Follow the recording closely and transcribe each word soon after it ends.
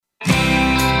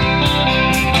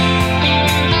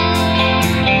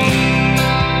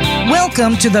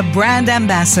Welcome to the Brand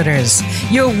Ambassadors,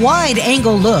 your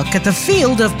wide-angle look at the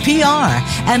field of PR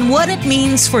and what it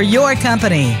means for your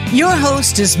company. Your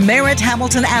host is Merritt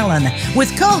Hamilton Allen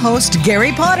with co-host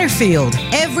Gary Potterfield.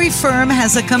 Every firm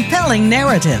has a compelling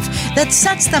narrative that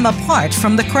sets them apart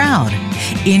from the crowd.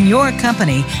 In your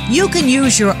company, you can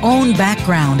use your own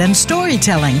background and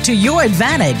storytelling to your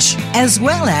advantage, as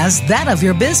well as that of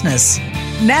your business.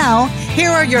 Now, here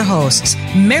are your hosts,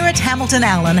 Merritt Hamilton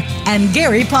Allen and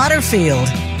Gary Potterfield.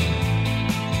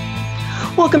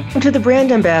 Welcome to the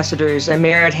Brand Ambassadors. I'm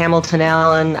Merritt Hamilton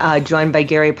Allen, joined by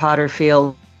Gary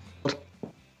Potterfield.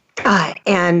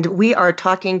 And we are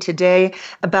talking today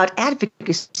about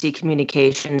advocacy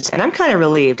communications. And I'm kind of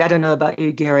relieved. I don't know about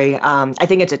you, Gary. I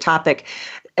think it's a topic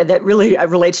that really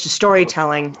relates to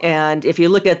storytelling. And if you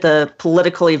look at the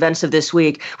political events of this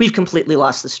week, we've completely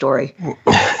lost the story.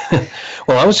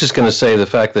 Well, I was just going to say the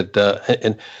fact that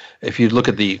and if you look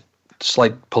at the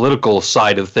slight political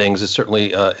side of things, it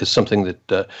certainly is something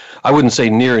that I wouldn't say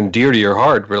near and dear to your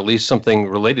heart, but at least something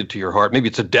related to your heart. Maybe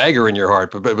it's a dagger in your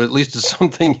heart, but at least it's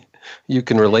something you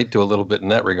can relate to a little bit in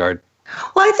that regard.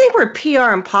 Well, I think where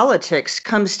PR and politics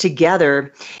comes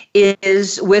together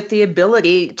is with the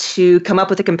ability to come up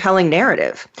with a compelling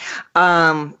narrative.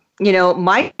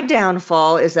 My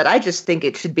downfall is that I just think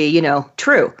it should be,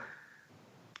 true.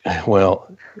 That's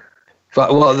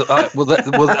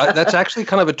actually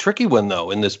kind of a tricky one,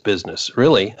 though, in this business,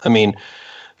 really. I mean,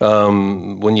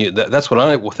 that's what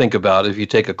I will think about. If you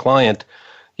take a client,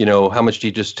 how much do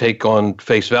you just take on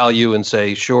face value and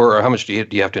say, sure, or how much do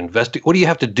you have to investigate? What do you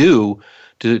have to do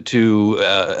to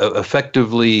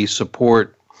effectively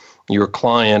support your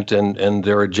client and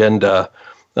their agenda?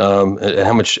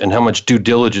 And how much due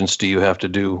diligence do you have to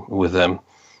do with them?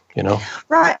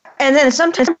 Right. And then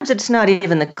sometimes it's not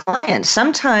even the client.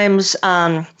 Sometimes,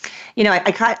 I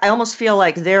almost feel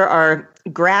like there are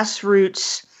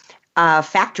grassroots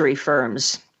factory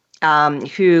firms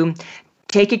who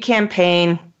take a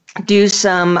campaign, do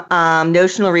some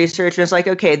notional research, and it's like,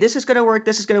 okay, this is going to work,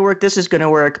 this is going to work, this is going to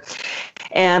work.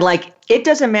 And it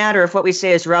doesn't matter if what we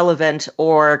say is relevant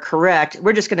or correct.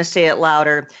 We're just going to say it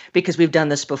louder because we've done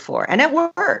this before. And it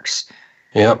works.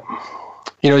 Yep.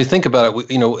 You think about it,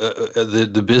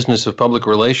 the business of public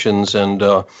relations and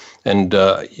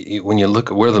when you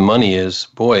look at where the money is,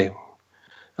 boy,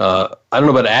 I don't know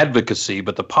about advocacy,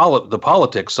 but the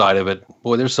politics side of it,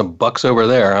 boy, there's some bucks over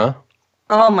there, huh?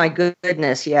 Oh, my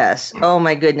goodness, yes. Oh,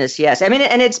 my goodness, yes. I mean,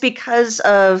 and it's because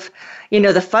of, the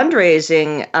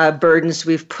fundraising burdens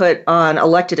we've put on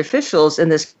elected officials in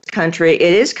this country.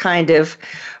 It is kind of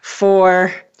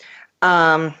for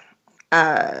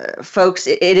folks,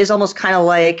 it is almost kind of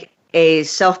like a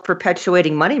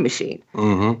self-perpetuating money machine.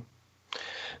 Mm-hmm.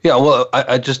 Yeah, well,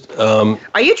 I just...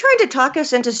 Are you trying to talk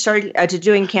us into to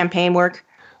doing campaign work?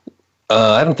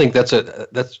 I don't think that's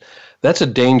a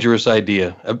dangerous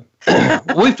idea.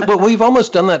 We've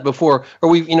almost done that before, or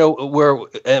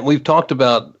we've talked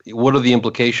about what are the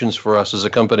implications for us as a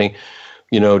company.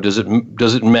 Does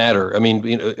it matter? I mean,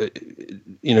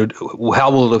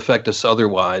 how will it affect us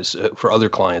otherwise for other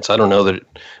clients? I don't know that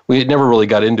we never really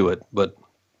got into it, but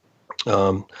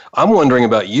I'm wondering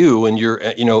about you and your,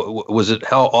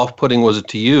 how off-putting was it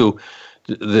to you,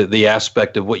 the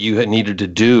aspect of what you had needed to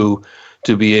do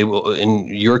to be able, in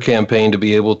your campaign, to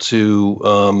be able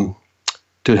to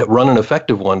run an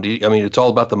effective one? It's all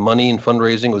about the money and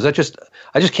fundraising. Was that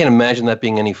I just can't imagine that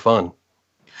being any fun.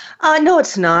 No,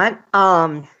 it's not.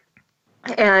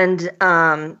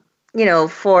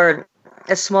 For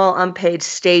a small unpaid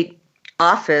state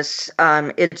office,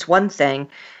 it's one thing.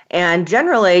 And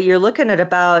generally, you're looking at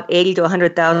about $80,000 to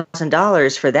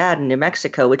 $100,000 for that in New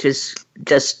Mexico, which is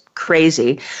just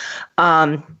crazy.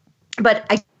 But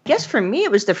I guess for me,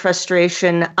 it was the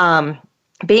frustration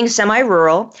being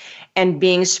semi-rural and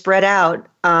being spread out.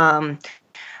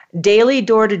 Daily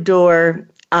door-to-door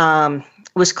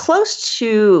was close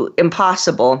to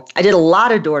impossible. I did a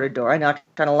lot of door-to-door. I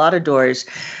knocked on a lot of doors.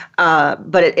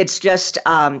 But it's just,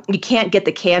 you can't get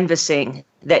the canvassing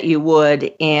that you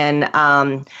would in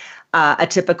a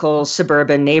typical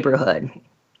suburban neighborhood.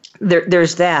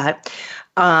 There's that.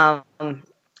 And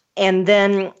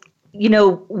then,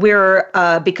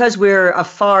 because we're a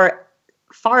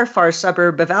far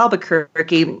suburb of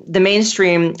Albuquerque, the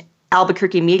mainstream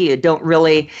Albuquerque media don't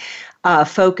really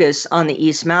focus on the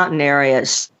East Mountain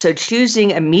areas. So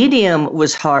choosing a medium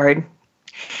was hard,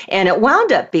 and it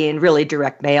wound up being really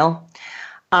direct mail.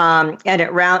 And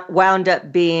it wound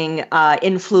up being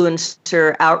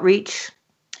influencer outreach.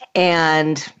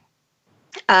 And,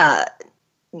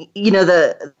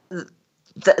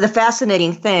 the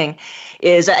fascinating thing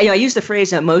is, I use the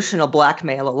phrase emotional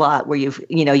blackmail a lot, where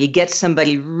you get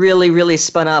somebody really, really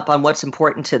spun up on what's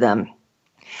important to them.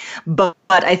 But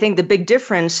I think the big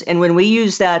difference, and when we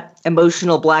use that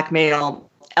emotional blackmail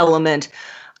element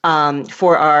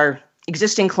for our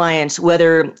existing clients,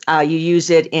 whether you use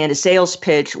it in a sales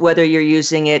pitch, whether you're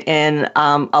using it in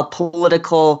a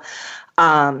political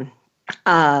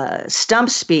stump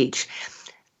speech,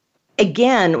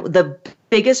 again, the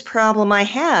biggest problem I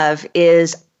have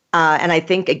is, and I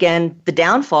think, again, the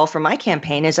downfall for my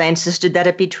campaign is I insisted that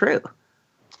it be true.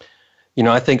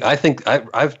 I think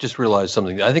I've just realized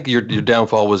something. I think your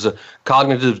downfall was a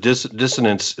cognitive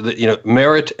dissonance. That,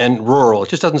 merit and rural. It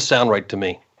just doesn't sound right to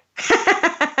me.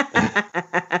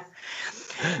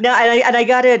 No, and I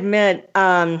got to admit,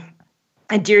 a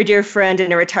dear friend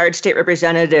and a retired state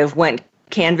representative went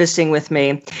canvassing with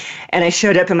me, and I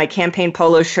showed up in my campaign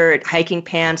polo shirt, hiking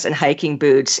pants, and hiking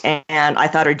boots, and I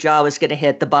thought her jaw was going to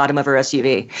hit the bottom of her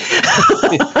SUV.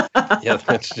 Yeah,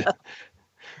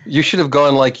 you should have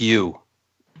gone like you.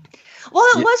 Well,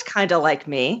 it was kind of like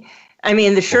me. I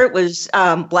mean, the shirt was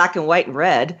black and white and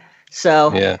red.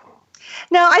 So yeah.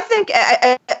 No, I think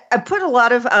I put a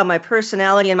lot of my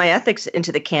personality and my ethics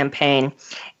into the campaign,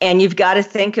 and you've got to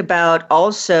think about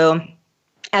also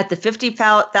at the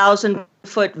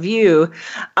 50,000-foot view,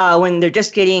 when they're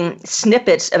just getting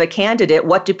snippets of a candidate,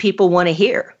 what do people want to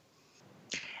hear?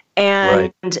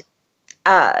 And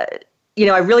I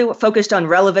really focused on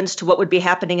relevance to what would be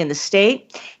happening in the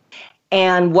state.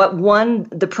 And what won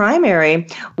the primary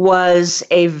was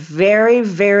a very,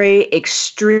 very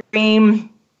extreme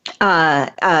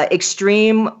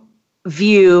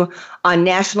view on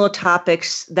national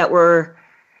topics that were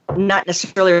not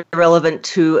necessarily relevant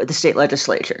to the state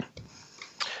legislature.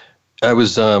 I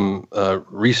was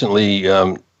recently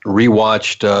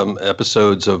rewatched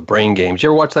episodes of Brain Games. Did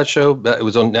you ever watch that show? It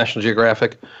was on National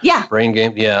Geographic. Yeah. Brain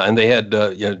Game. Yeah, and they had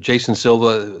Jason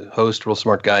Silva, host, real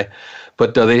smart guy.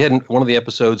 But they had one of the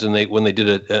episodes, and when they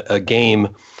did a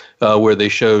game where they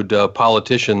showed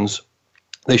politicians,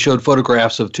 they showed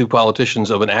photographs of two politicians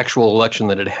of an actual election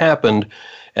that had happened,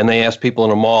 and they asked people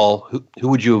in a mall, who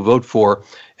would you vote for?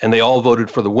 And they all voted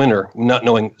for the winner, not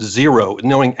knowing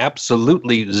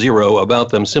absolutely zero about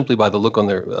them, simply by the look on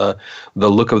their the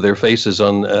look of their faces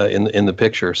on in the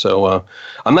picture. So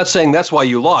I'm not saying that's why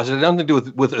you lost. It had nothing to do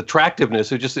with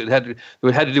attractiveness. It had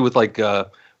to do with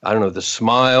I don't know, the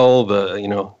smile.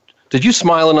 Did you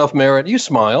smile enough, Merritt? You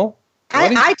smile.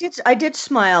 I did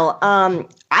smile.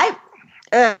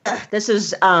 This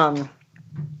is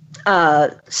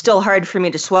still hard for me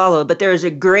to swallow, but there is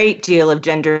a great deal of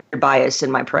gender bias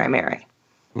in my primary.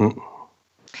 Mm.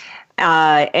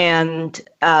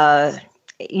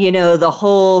 The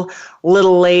whole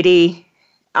little lady.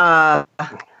 How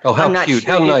cute!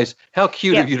 How nice! How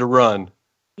cute of you to run.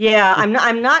 Yeah,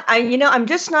 I'm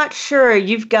just not sure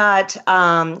you've got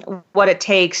what it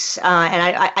takes, and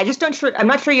I just don't sure. I'm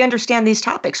not sure you understand these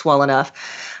topics well enough.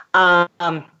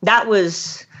 That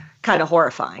was kind of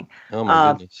horrifying. Oh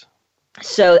my goodness.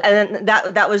 So, and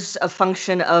that was a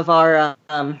function of our,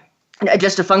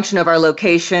 just a function of our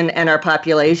location and our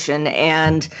population,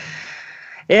 and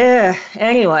yeah.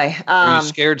 Anyway, are you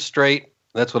scared straight?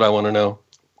 That's what I want to know.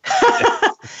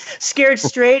 Scared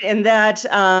straight, in that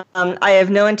I have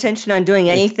no intention on doing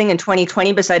anything in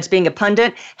 2020 besides being a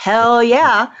pundit. Hell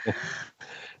yeah.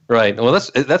 Right. Well,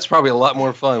 that's probably a lot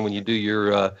more fun when you do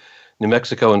your New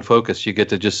Mexico in Focus. You get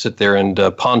to just sit there and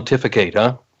pontificate,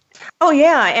 huh? Oh,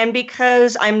 yeah. And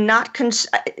because I'm not,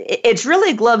 it's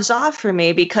really gloves off for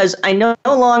me, because I no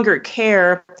longer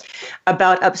care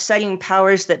about upsetting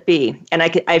powers that be. And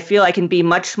I feel I can be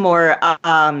much more,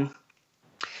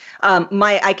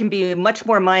 I can be much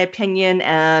more my opinion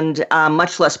and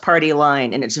much less party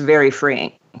line. And it's very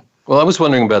freeing. Well, I was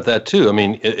wondering about that, too. I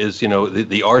mean, is,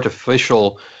 the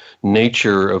artificial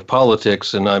nature of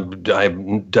politics, and I'm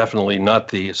definitely not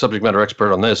the subject matter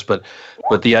expert on this, but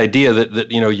the idea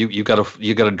that you got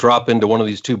to drop into one of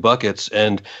these two buckets,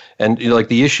 and like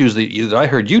the issues that I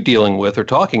heard you dealing with or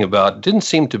talking about didn't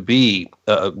seem to relate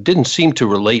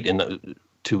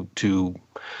to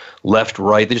left,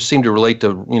 right. They just seem to relate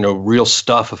to real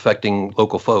stuff affecting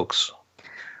local folks.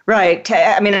 Right.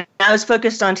 I mean, I was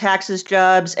focused on taxes,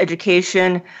 jobs,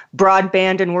 education,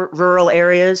 broadband in rural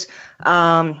areas.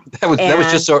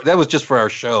 That was just for our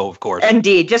show, of course.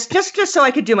 Indeed, just so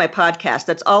I could do my podcast.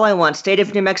 That's all I want. State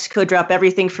of New Mexico, drop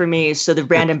everything for me, so the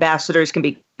brand ambassadors can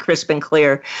be crisp and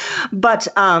clear. But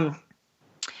I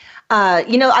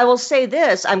will say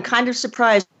this: I'm kind of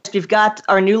surprised we've got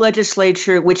our new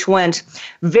legislature, which went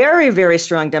very, very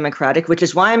strong Democratic, which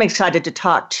is why I'm excited to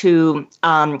talk to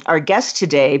our guest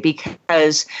today,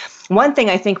 because one thing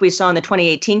I think we saw in the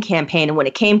 2018 campaign, and when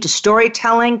it came to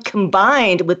storytelling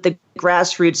combined with the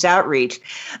grassroots outreach,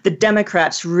 the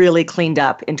Democrats really cleaned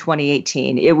up in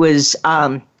 2018. It was,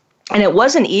 and it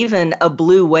wasn't even a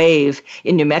blue wave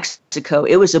in New Mexico.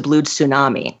 It was a blue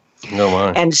tsunami. No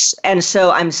my. And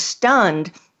so I'm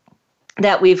stunned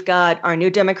that we've got our new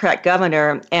Democrat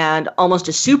governor and almost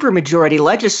a supermajority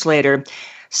legislator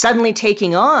suddenly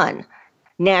taking on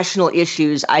national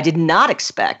issues I did not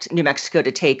expect New Mexico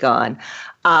to take on,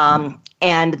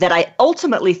 and that I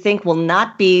ultimately think will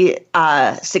not be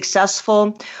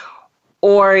successful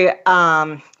or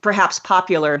perhaps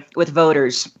popular with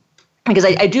voters. Because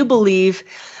I do believe,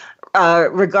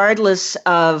 regardless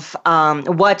of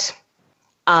what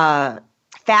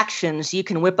factions you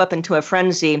can whip up into a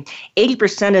frenzy,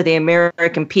 80% of the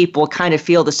American people kind of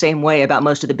feel the same way about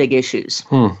most of the big issues.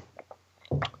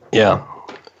 Yeah.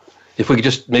 If we could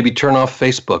just maybe turn off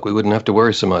Facebook, we wouldn't have to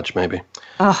worry so much, maybe.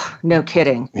 Oh, no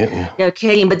kidding. Yeah. No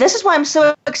kidding. But this is why I'm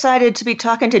so excited to be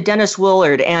talking to Dennis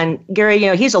Willard. And Gary,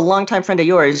 he's a longtime friend of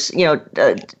yours.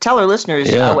 Tell our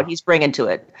listeners what he's bringing to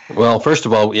it. Well, first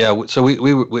of all, so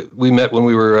we met when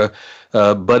we were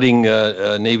budding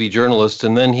Navy journalists,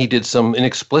 and then he did some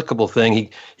inexplicable thing.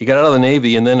 He got out of the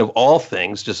Navy and then, of all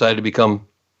things, decided to become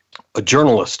a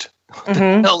journalist. What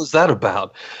the hell is that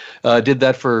about? Did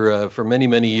that for many,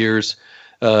 many years,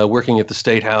 working at the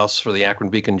State House for the Akron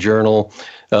Beacon Journal,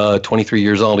 23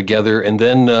 years altogether, and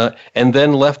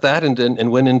then left that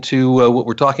and went into what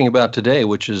we're talking about today,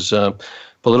 which is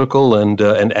political and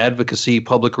advocacy,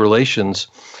 public relations.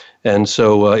 And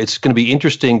so it's going to be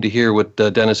interesting to hear what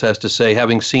Dennis has to say,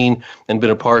 having seen and been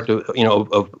a part of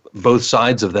of both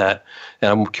sides of that.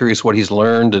 And I'm curious what he's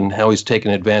learned and how he's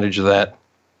taken advantage of that.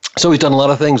 So he's done a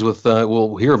lot of things with.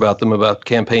 We'll hear about them, about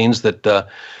campaigns that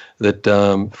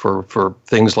for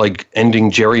things like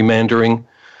ending gerrymandering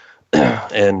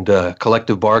and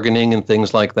collective bargaining and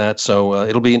things like that. So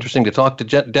it'll be interesting to talk to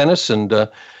Dennis. And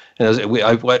when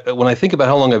I think about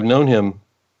how long I've known him,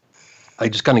 I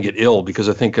just kind of get ill because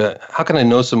I think, how can I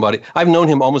know somebody? I've known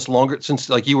him almost longer since,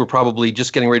 like, you were probably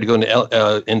just getting ready to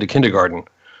go into kindergarten.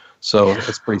 So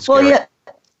it's pretty scary. Well, yeah.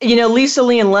 Lisa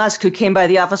Lee and Lusk, who came by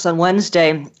the office on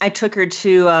Wednesday, I took her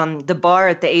to the bar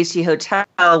at the AC Hotel,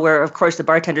 where, of course, the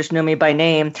bartenders know me by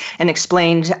name, and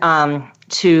explained to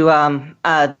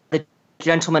the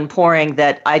gentleman pouring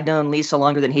that I'd known Lisa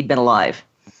longer than he'd been alive.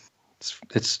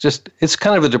 It's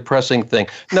kind of a depressing thing.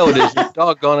 No, it isn't.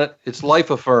 Doggone it. It's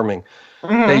life-affirming.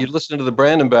 Hey, you're listening to the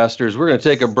Brand Ambassadors. We're going to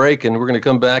take a break, and we're going to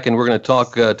come back, and we're going to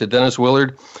talk to Dennis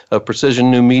Willard of Precision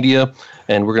New Media,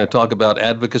 and we're going to talk about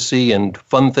advocacy and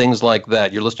fun things like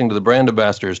that. You're listening to the Brand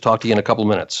Ambassadors. Talk to you in a couple of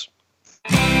minutes.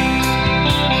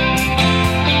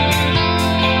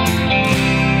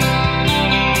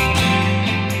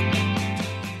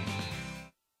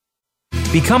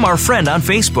 Become our friend on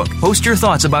Facebook. Post your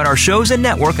thoughts about our shows and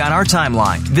network on our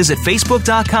timeline. Visit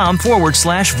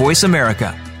facebook.com/Voice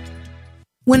America.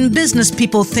 When business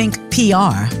people think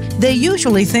PR, they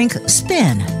usually think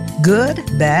spin. Good,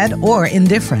 bad, or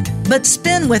indifferent. But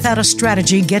spin without a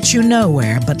strategy gets you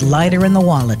nowhere but lighter in the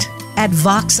wallet. At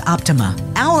Vox Optima,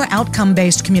 our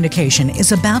outcome-based communication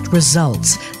is about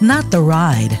results, not the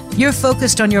ride. You're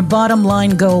focused on your bottom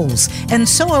line goals, and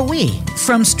so are we.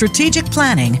 From strategic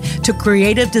planning to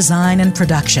creative design and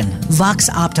production, Vox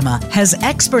Optima has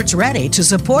experts ready to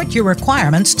support your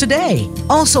requirements today.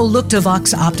 Also look to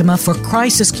Vox Optima for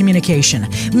crisis communication,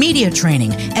 media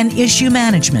training, and issue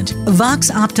management. Vox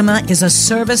Optima is a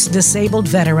service-disabled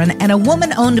veteran and a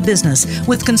woman-owned business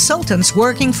with consultants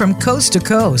working from coast to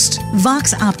coast.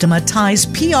 Vox Optima ties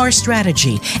PR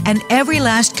strategy and every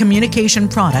last communication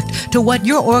product to what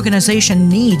your organization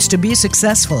needs to be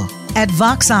successful. At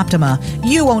Vox Optima,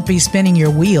 you won't be spinning your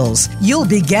wheels. You'll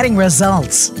be getting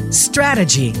results.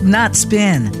 Strategy, not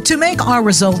spin. To make our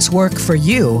results work for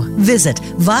you, visit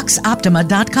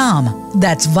voxoptima.com.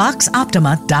 That's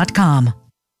voxoptima.com.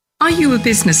 Are you a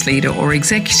business leader or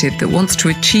executive that wants to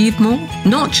achieve more?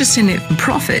 Not just in it for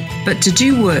profit, but to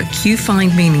do work you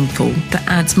find meaningful that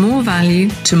adds more value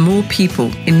to more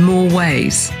people in more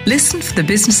ways. Listen for the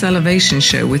Business Elevation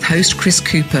Show with host Chris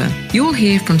Cooper. You'll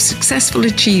hear from successful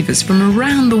achievers from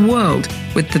around the world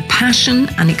with the passion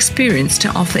and experience to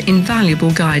offer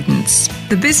invaluable guidance.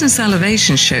 The Business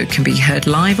Elevation Show can be heard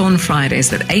live on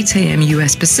Fridays at 8 a.m.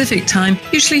 US Pacific Time,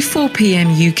 usually 4 p.m.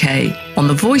 UK, on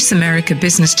the Voice America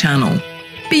Business Channel.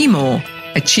 Be more,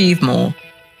 achieve more.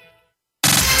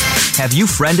 Have you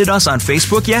friended us on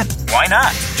Facebook yet? Why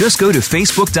not? Just go to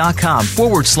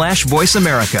facebook.com/Voice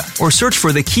America or search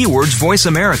for the keywords Voice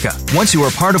America. Once you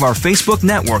are part of our Facebook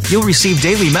network, you'll receive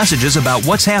daily messages about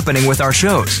what's happening with our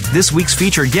shows, this week's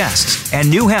featured guests, and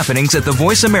new happenings at the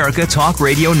Voice America Talk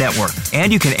Radio Network.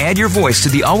 And you can add your voice to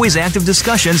the always active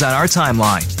discussions on our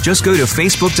timeline. Just go to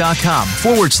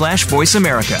facebook.com/Voice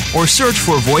America or search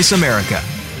for Voice America.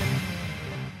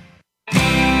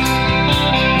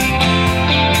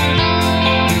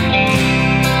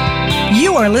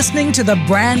 You are listening to the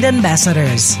Brand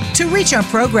Ambassadors. To reach our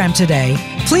program today,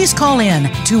 please call in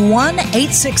to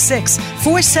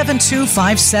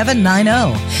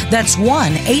 1-866-472-5790. That's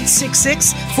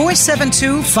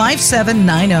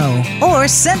 1-866-472-5790. Or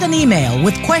send an email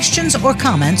with questions or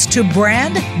comments to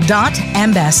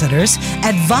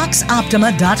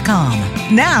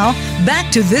brand.ambassadors@voxoptima.com. Now,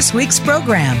 back to this week's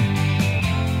program.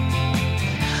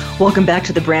 Welcome back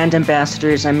to the Brand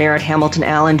Ambassadors. I'm Merritt Hamilton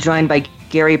Allen, joined by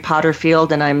Gary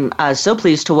Potterfield, and I'm so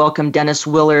pleased to welcome Dennis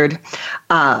Willard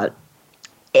of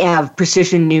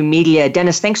Precision New Media.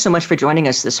 Dennis, thanks so much for joining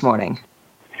us this morning.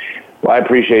 Well, I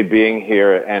appreciate being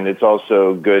here, and it's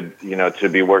also good, to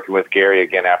be working with Gary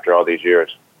again after all these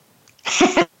years.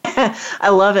 I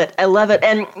love it.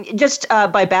 And just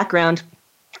by background,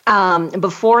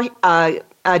 before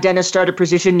Dennis started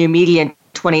Precision New Media in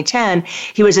 2010,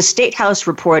 he was a State House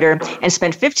reporter and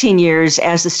spent 15 years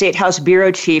as the State House bureau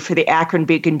chief for the Akron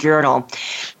Beacon Journal.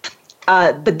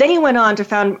 But then he went on to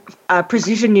found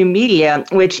Precision New Media,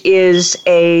 which is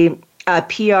a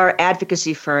PR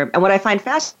advocacy firm. And what I find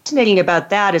fascinating about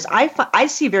that is I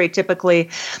see very typically,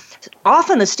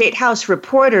 often the State House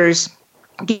reporters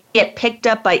get picked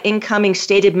up by incoming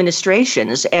state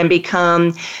administrations and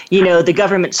become, the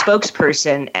government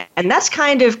spokesperson. And that's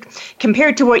kind of,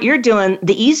 compared to what you're doing,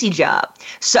 the easy job.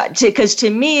 So, because to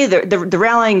me, the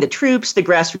rallying the troops, the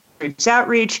grassroots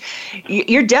outreach,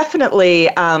 you're definitely,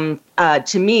 to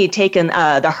me, taking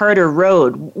the harder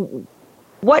road.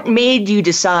 What made you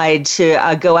decide to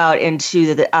go out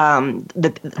into the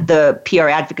PR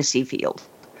advocacy field?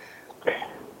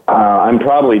 I'm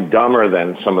probably dumber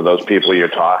than some of those people you're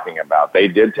talking about. They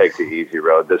did take the easy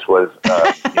road. This was,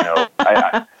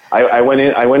 I went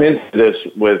into this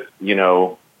with,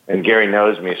 and Gary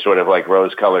knows me, sort of like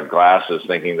rose-colored glasses,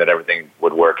 thinking that everything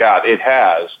would work out. It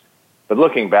has, but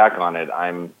looking back on it,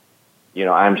 I'm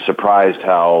surprised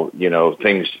how,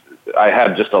 things. I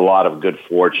had just a lot of good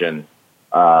fortune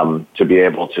to be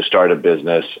able to start a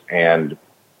business and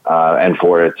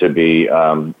for it to be,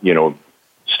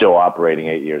 still operating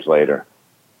 8 years later.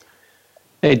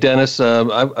 Hey, Dennis,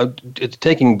 it's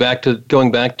going back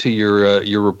to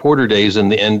your reporter days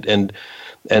and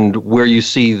where you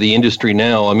see the industry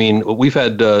now. I mean, we've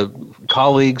had other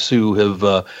colleagues who have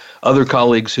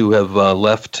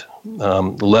left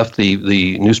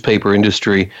the newspaper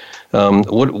industry.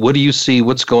 What do you see?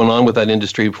 What's going on with that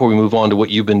industry? Before we move on to what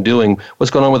you've been doing,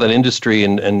 what's going on with that industry,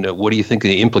 and what do you think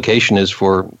the implication is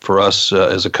for us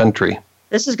as a country?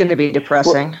 This is going to be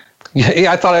depressing.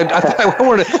 Yeah, I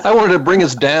wanted to bring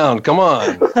us down. Come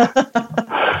on.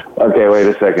 Okay, wait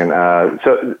a second.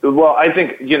 I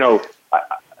think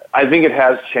I think it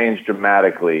has changed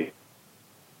dramatically.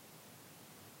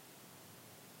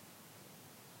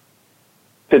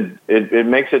 It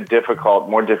makes it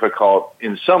more difficult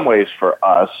in some ways for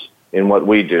us in what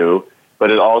we do,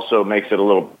 but it also makes it a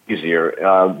little easier.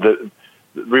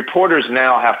 The reporters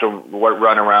now have to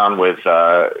run around with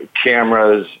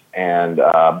cameras and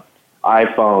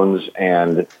iPhones,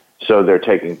 and so they're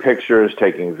taking pictures,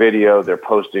 taking video, they're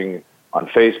posting on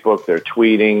Facebook, they're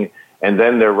tweeting, and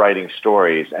then they're writing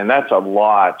stories, and that's a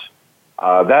lot.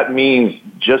 That means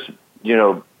just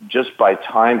by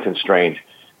time constraint,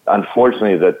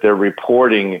 unfortunately, that their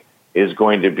reporting is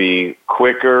going to be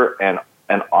quicker and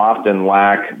often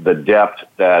lack the depth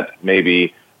that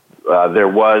maybe there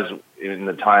was in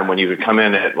the time when you could come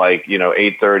in at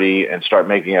 8:30 and start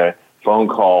making phone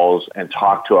calls and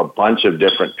talk to a bunch of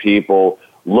different people,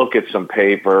 look at some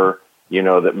paper,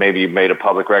 that maybe you made a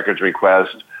public records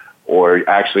request, or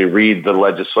actually read the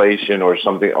legislation or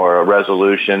something, or a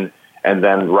resolution, and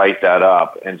then write that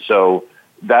up. And so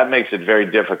that makes it very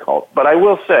difficult. But I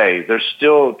will say there's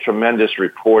still tremendous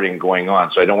reporting going on.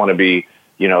 So I don't want to be,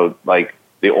 like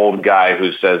the old guy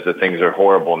who says that things are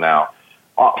horrible now.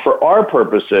 For our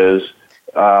purposes,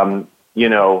 when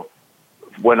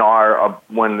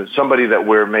somebody that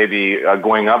we're maybe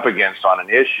going up against on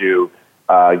an issue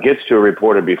gets to a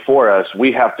reporter before us,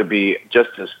 we have to be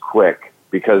just as quick,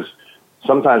 because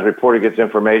sometimes a reporter gets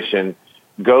information,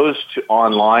 goes to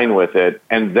online with it,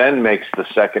 and then makes the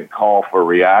second call for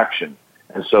reaction.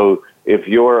 And so if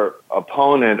your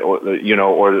opponent or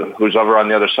who's over on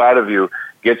the other side of you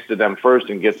gets to them first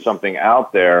and gets something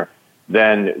out there,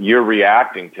 then you're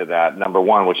reacting to that, number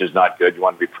one, which is not good. You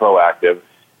want to be proactive.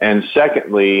 And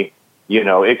secondly,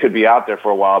 it could be out there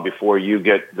for a while before you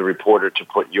get the reporter to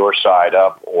put your side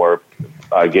up or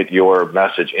get your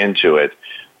message into it.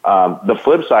 The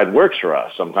flip side works for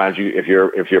us. Sometimes if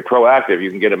you're proactive,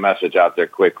 you can get a message out there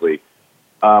quickly.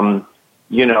 But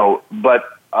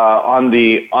on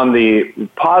the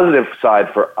positive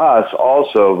side for us,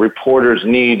 also reporters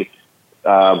need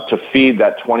to feed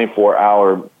that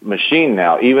 24-hour machine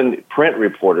now. Even print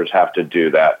reporters have to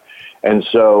do that, and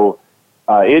so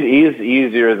it is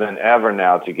easier than ever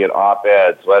now to get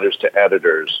op-eds, letters to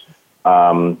editors,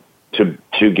 to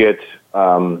get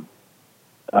a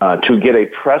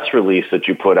press release that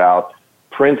you put out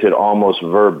printed almost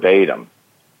verbatim.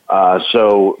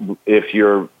 So if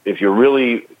you're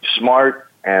really smart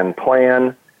and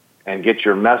plan and get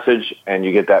your message and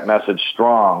you get that message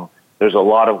strong, there's a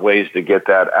lot of ways to get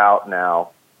that out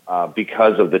now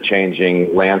because of the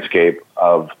changing landscape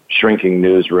of shrinking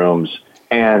newsrooms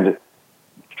and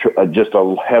just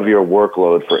a heavier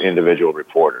workload for individual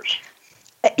reporters.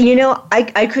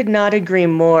 I could not agree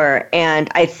more. And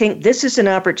I think this is an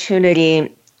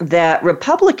opportunity that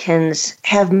Republicans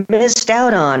have missed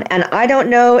out on. And I don't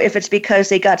know if it's because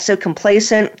they got so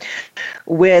complacent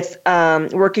with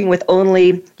working with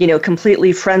only,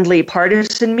 completely friendly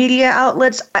partisan media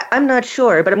outlets. I'm not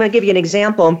sure, but I'm going to give you an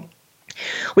example.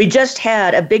 We just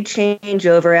had a big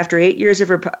changeover after 8 years of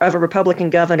a Republican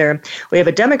governor. We have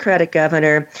a Democratic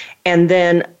governor, and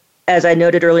then, as I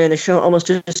noted earlier in the show, almost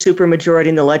a supermajority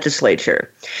in the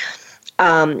legislature.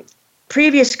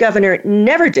 Previous governor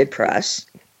never did press.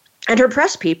 And her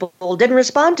press people didn't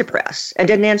respond to press and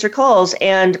didn't answer calls.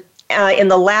 And in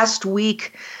the last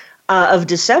week of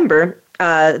December,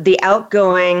 the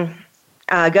outgoing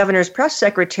governor's press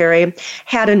secretary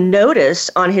had a notice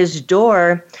on his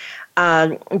door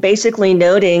basically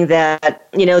noting that,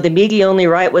 the media only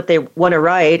write what they want to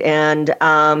write. And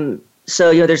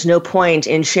so, there's no point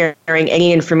in sharing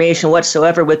any information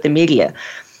whatsoever with the media.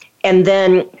 And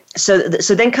then, so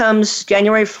then comes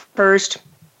January 1st.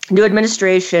 New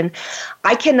administration.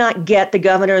 I cannot get the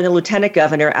governor and the lieutenant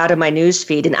governor out of my news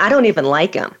feed, and I don't even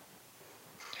like them.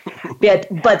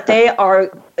 But they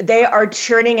are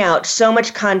churning out so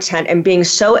much content and being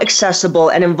so accessible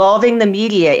and involving the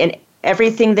media in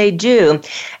everything they do.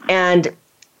 And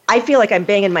I feel like I'm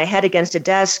banging my head against a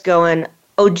desk going,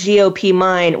 "Oh, GOP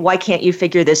mind, why can't you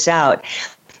figure this out?"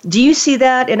 Do you see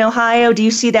that in Ohio? Do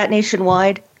you see that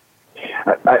nationwide?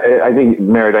 I think,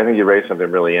 Merritt, you raised something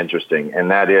really interesting,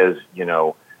 and that is,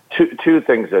 two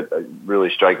things that really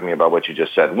strike me about what you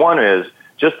just said. One is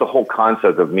just the whole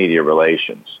concept of media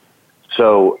relations.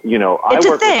 So,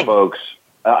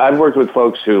 I've worked with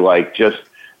folks who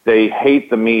they hate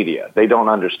the media. They don't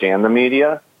understand the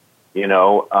media. They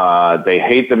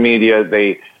hate the media.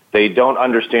 They don't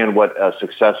understand what a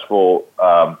successful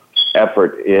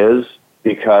effort is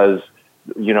because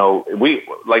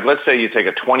let's say you take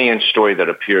a 20-inch story that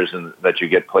appears that you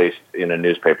get placed in a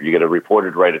newspaper. You get a reporter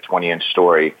to write a 20-inch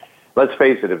story. Let's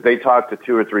face it, if they talk to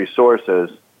 2 or 3 sources,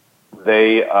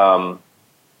 they,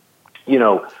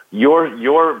 your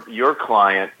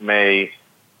client may,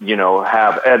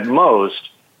 have at most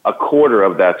a quarter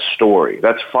of that story.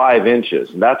 That's 5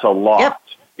 inches, and that's a lot. Yep.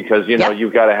 Because,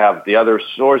 you've got to have the other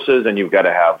sources, and you've got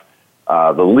to have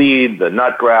the lead, the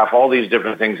nut graph, all these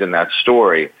different things in that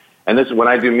story. And this is when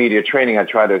I do media training, I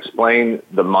try to explain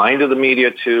the mind of the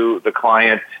media to the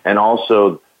client and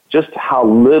also just how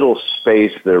little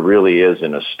space there really is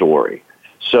in a story.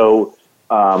 So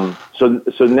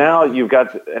now you've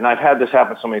got, and I've had this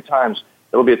happen so many times,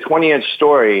 there'll be a 20-inch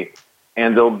story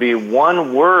and there'll be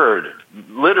one word,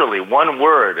 literally one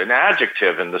word, an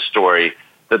adjective in the story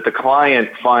that the client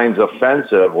finds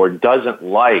offensive or doesn't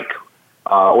like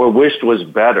or wished was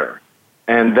better.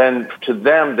 And then to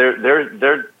them,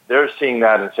 they're seeing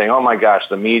that and saying, "Oh my gosh,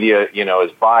 the media,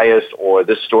 is biased, or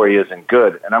this story isn't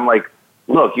good." And I'm like,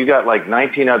 "Look, you got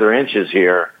 19 other inches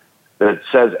here that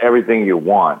says everything you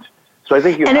want." So I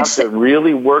think you have to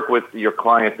really work with your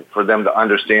client for them to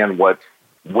understand what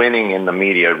winning in the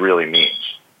media really means.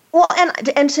 Well,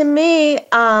 and to me,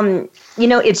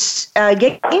 it's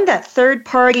getting that third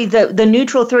party, the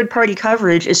neutral third party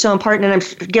coverage is so important. And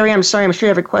Gary, I'm sorry, I'm sure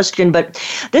you have a question, but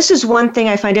this is one thing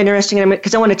I find interesting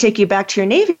because I want to take you back to your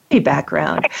Navy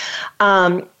background.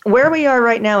 Where we are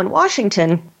right now in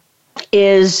Washington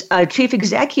is a chief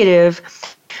executive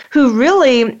who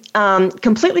really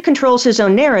completely controls his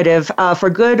own narrative for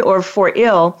good or for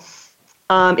ill,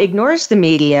 ignores the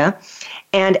media,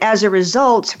 and as a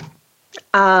result,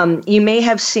 you may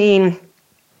have seen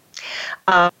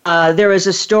there was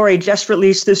a story just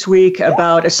released this week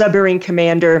about a submarine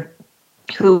commander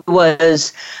who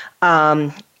was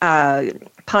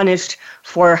punished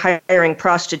for hiring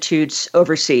prostitutes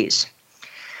overseas.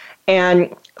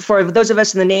 And for those of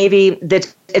us in the Navy,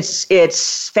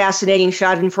 it's fascinating,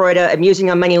 schadenfreude, amusing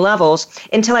on many levels,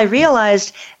 until I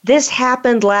realized this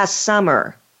happened last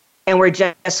summer, and we're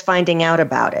just finding out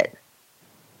about it.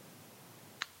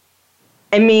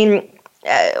 I mean,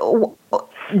 what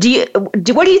do you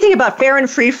think about fair and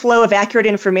free flow of accurate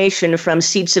information from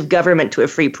seats of government to a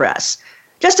free press?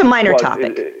 Just a minor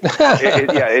topic.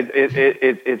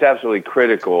 It's absolutely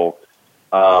critical.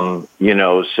 And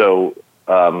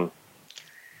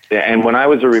when I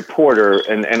was a reporter,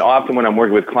 and often when I'm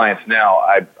working with clients now,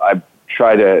 I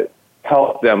try to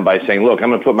help them by saying, look, I'm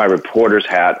going to put my reporter's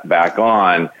hat back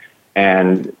on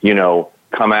and,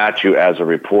 come at you as a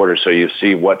reporter so you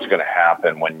see what's going to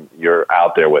happen when you're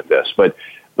out there with this. But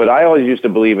I always used to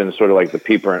believe in sort of like the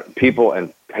people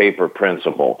and paper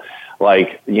principle.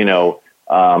 Like, people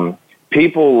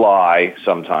lie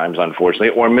sometimes, unfortunately,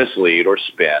 or mislead or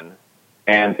spin,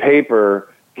 and paper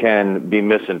can be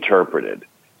misinterpreted.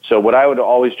 So what I would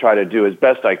always try to do as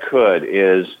best I could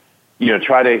is,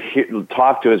 try to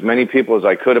talk to as many people as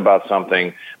I could about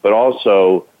something, but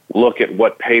also look at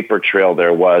what paper trail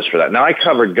there was for that. Now, I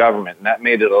covered government, and that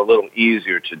made it a little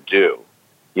easier to do,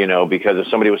 because if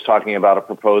somebody was talking about a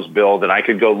proposed bill, then I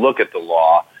could go look at the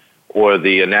law or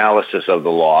the analysis of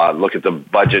the law, look at the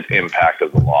budget impact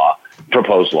of the law,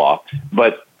 proposed law,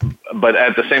 but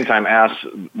at the same time ask,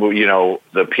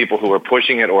 the people who were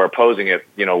pushing it or opposing it,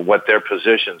 what their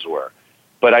positions were.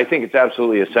 But I think it's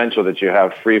absolutely essential that you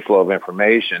have free flow of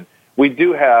information. We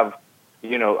do have,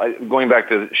 going back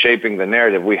to shaping the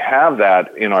narrative, we have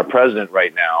that in our president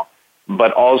right now,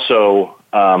 but also,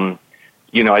 I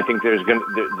think there's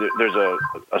a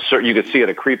certain, you could see it,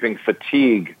 a creeping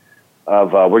fatigue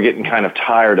of we're getting kind of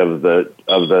tired of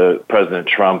the President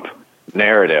Trump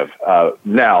narrative.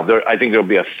 Now, I think there'll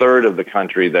be a third of the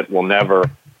country that will never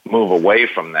move away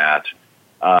from that.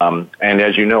 And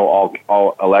as you know,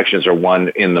 all elections are won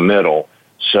in the middle.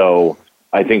 So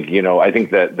I think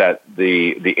that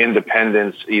the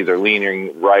independents, either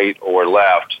leaning right or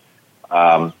left,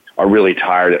 are really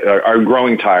tired, are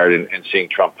growing tired and seeing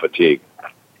Trump fatigue.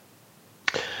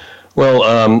 Well,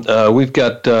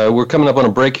 we're coming up on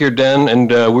a break here, Den, and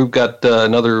we've got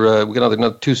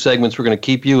another 2 segments we're going to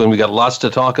keep you, and we got lots to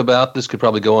talk about. This could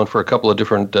probably go on for a couple of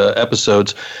different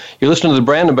episodes. You're listening to the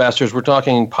Brand Ambassadors. We're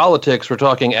talking politics, we're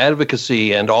talking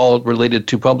advocacy, and all related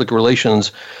to public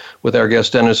relations with our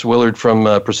guest, Dennis Willard from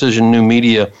Precision New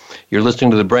Media. You're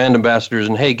listening to the Brand Ambassadors,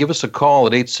 and hey, give us a call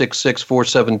at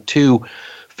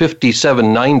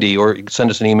 866-472-5790, or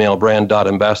send us an email,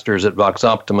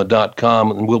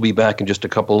 brand.ambassadors@voxoptima.com, and we'll be back in just a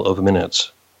couple of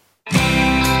minutes.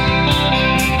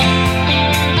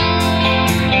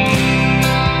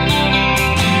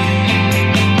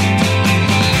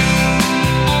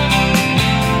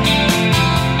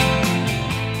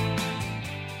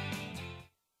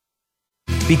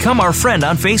 Become our friend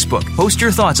on Facebook. Post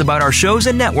your thoughts about our shows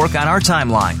and network on our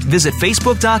timeline. Visit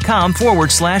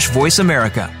facebook.com/Voice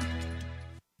America.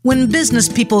 When business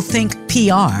people think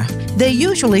PR, they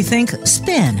usually think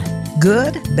spin.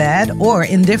 Good, bad, or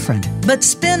indifferent. But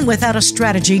spin without a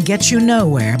strategy gets you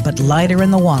nowhere but lighter in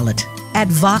the wallet. At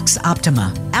Vox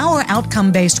Optima, our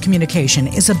outcome-based communication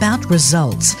is about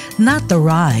results, not the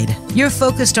ride. You're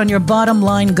focused on your bottom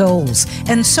line goals,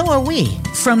 and so are we.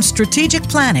 From strategic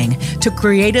planning to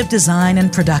creative design and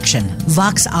production,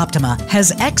 Vox Optima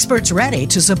has experts ready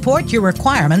to support your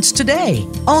requirements today.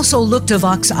 Also look to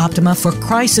Vox Optima for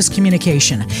crisis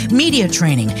communication, media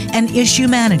training, and issue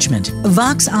management.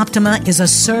 Vox Optima is a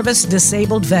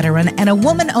service-disabled veteran and a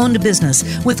woman-owned business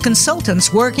with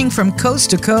consultants working from coast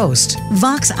to coast.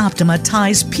 Vox Optima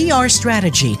ties PR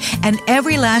strategy and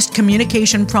every last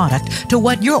communication product to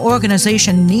what your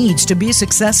organization needs to be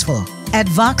successful. At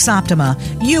Vox Optima,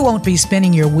 you won't be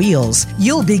spinning your wheels.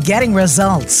 You'll be getting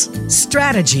results.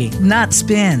 Strategy, not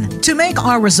spin. To make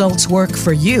our results work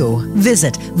for you,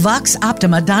 visit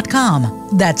voxoptima.com.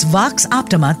 That's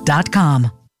voxoptima.com.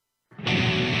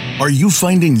 Are you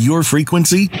finding your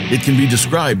frequency? It can be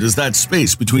described as that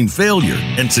space between failure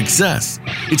and success.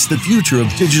 It's the future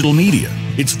of digital media.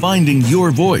 It's finding your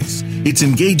voice. It's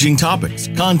engaging topics,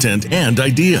 content, and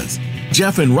ideas.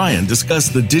 Jeff and Ryan discuss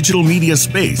the digital media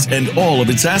space and all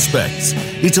of its aspects.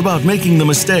 It's about making the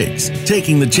mistakes,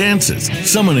 taking the chances,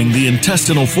 summoning the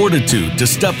intestinal fortitude to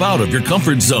step out of your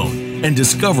comfort zone, and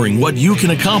discovering what you can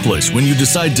accomplish when you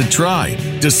decide to try,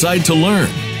 decide to learn,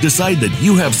 decide that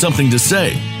you have something to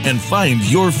say, and find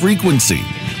your frequency.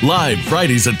 Live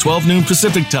Fridays at 12 noon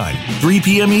Pacific Time, 3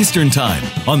 p.m. Eastern Time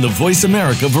on the Voice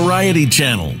America Variety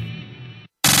Channel.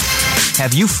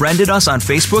 Have you friended us on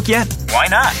Facebook yet? Why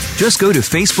not? Just go to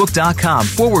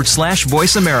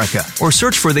facebook.com/Voice America or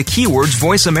search for the keywords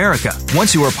Voice America.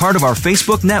 Once you are part of our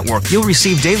Facebook network, you'll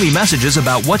receive daily messages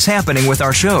about what's happening with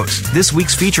our shows, this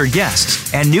week's featured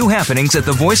guests, and new happenings at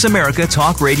the Voice America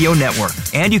Talk Radio Network.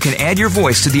 And you can add your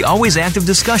voice to the always active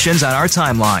discussions on our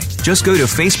timeline. Just go to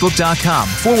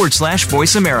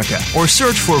facebook.com/Voice America or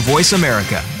search for Voice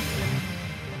America.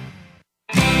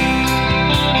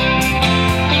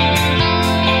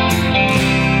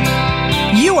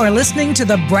 You are listening to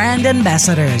the Brand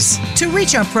Ambassadors. To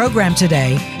reach our program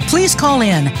today, please call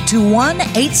in to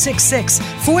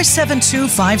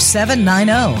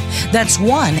 1-866-472-5790. That's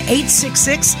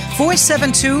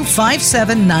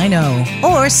 1-866-472-5790.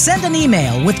 Or send an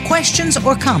email with questions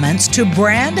or comments to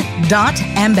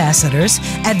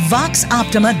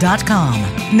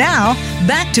brand.ambassadors@voxoptima.com. Now,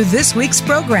 back to this week's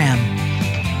program.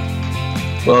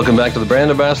 Welcome back to the Brand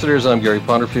Ambassadors. I'm Gary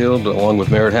Potterfield, along with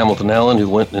Merritt Hamilton Allen, who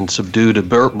went and subdued a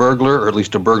burglar, or at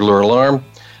least a burglar alarm,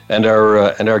 and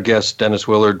our guest Dennis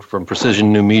Willard from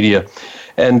Precision New Media.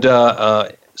 And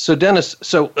so, Dennis,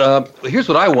 here's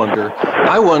what I wonder.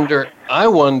 I wonder.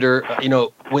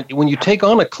 When you take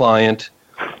on a client,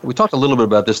 we talked a little bit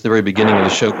about this at the very beginning of the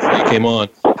show before you came on.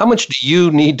 How much do you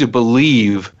need to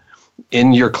believe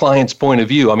in your client's point of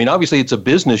view? I mean, obviously it's a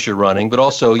business you're running, but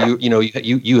also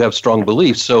you have strong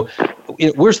beliefs. So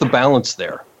where's the balance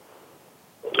there?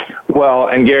 Well,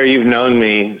 and Gary, you've known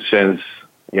me since,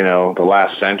 the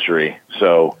last century.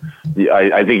 So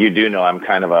I think you do know I'm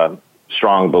kind of a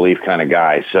strong belief kind of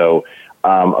guy. So,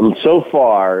 so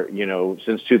far,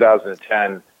 since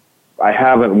 2010, I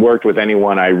haven't worked with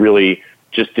anyone I really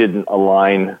just didn't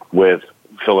align with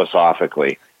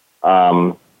philosophically.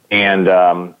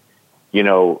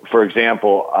 For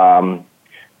example,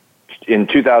 in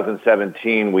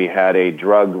 2017, we had a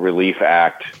Drug Relief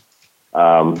Act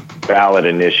ballot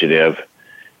initiative,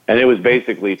 and it was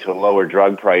basically to lower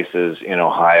drug prices in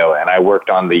Ohio, and I worked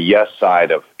on the yes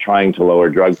side of trying to lower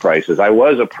drug prices. I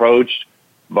was approached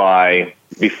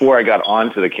before I got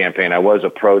onto the campaign, I was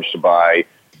approached by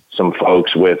some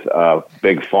folks with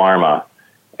Big Pharma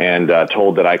and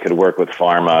told that I could work with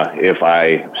Pharma if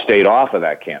I stayed off of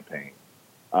that campaign.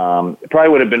 It probably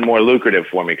would have been more lucrative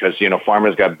for me because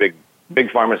Pharma's got big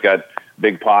Pharma's got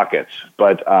big pockets,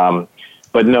 but I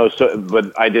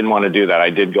didn't want to do that. I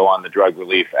did go on the Drug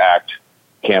Relief Act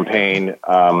campaign.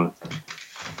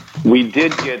 We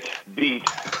did get beat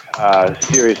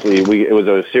seriously. It was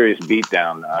a serious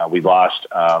beatdown. We lost,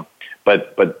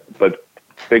 but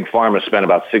Big Pharma spent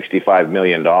about $65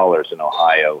 million in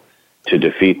Ohio to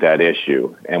defeat that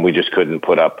issue, and we just couldn't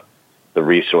put up the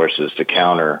resources to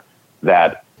counter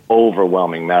that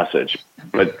overwhelming message.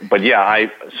 But yeah,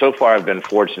 so far I've been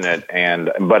fortunate,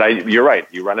 but you're right.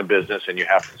 You run a business, and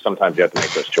sometimes you have to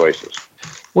make those choices.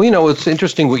 Well, it's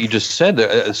interesting what you just said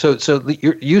there. So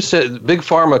you said Big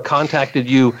Pharma contacted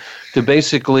you to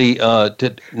basically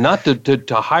not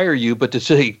to hire you, but to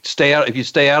say stay out. If you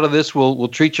stay out of this, we'll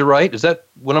treat you right. Is that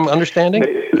what I'm understanding?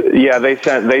 Yeah,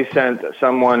 they sent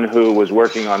someone who was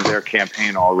working on their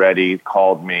campaign already,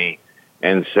 called me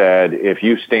and said, if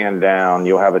you stand down,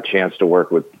 you'll have a chance to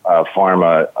work with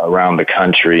pharma around the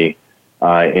country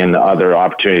in other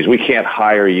opportunities. We can't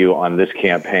hire you on this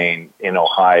campaign in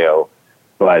Ohio,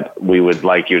 but we would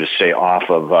like you to stay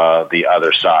off of the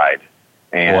other side.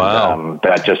 And wow.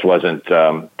 That just wasn't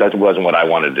what I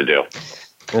wanted to do.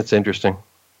 That's interesting.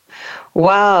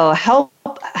 Wow.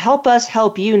 Help us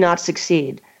help you not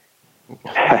succeed.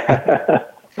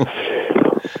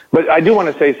 But I do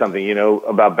want to say something,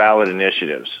 about ballot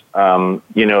initiatives.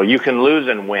 You can lose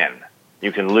and win.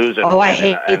 You can lose and win. Oh, I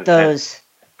hate those.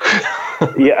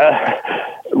 Yeah.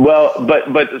 Well,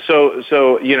 but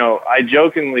so I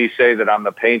jokingly say that I'm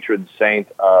the patron saint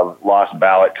of lost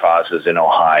ballot causes in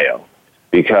Ohio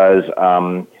because,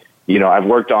 I've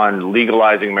worked on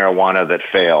legalizing marijuana that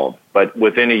failed. But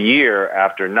within a year,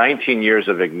 after 19 years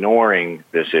of ignoring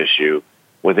this issue,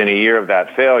 within a year of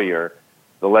that failure,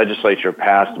 the legislature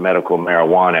passed medical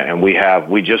marijuana, and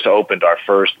we just opened our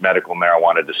first medical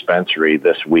marijuana dispensary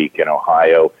this week in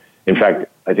Ohio. In fact,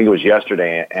 I think it was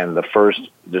yesterday, and the first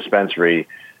dispensary,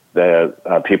 the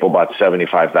people bought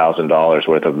 $75,000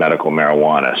 worth of medical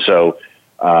marijuana. So,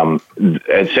 and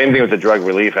same thing with the Drug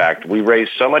Relief Act. We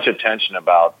raised so much attention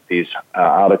about these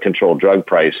out-of-control drug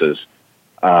prices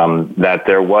that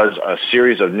there was a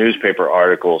series of newspaper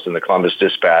articles in the Columbus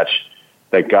Dispatch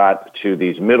that got to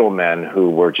these middlemen who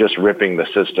were just ripping the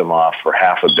system off for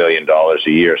 $500 million a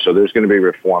year. So there's going to be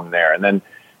reform there. And then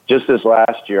just this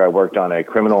last year, I worked on a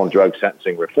criminal and drug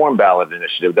sentencing reform ballot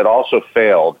initiative that also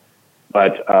failed.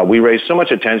 But we raised so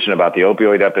much attention about the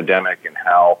opioid epidemic and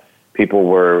how people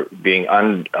were being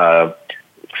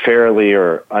fairly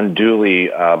or unduly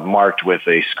marked with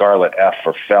a scarlet F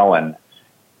for felon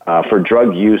for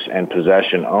drug use and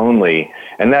possession only.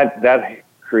 And that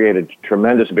created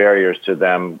tremendous barriers to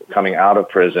them coming out of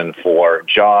prison for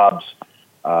jobs,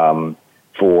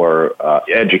 for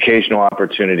educational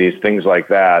opportunities, things like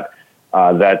that,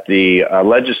 that the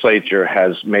legislature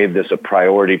has made this a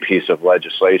priority piece of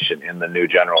legislation in the new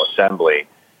General Assembly.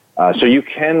 So you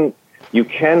can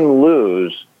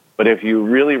lose, but if you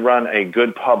really run a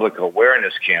good public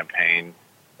awareness campaign,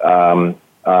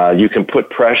 you can put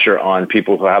pressure on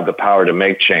people who have the power to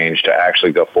make change to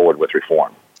actually go forward with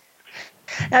reform.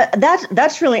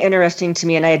 That's really interesting to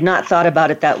me, and I had not thought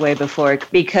about it that way before,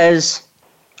 because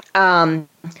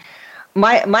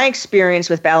my experience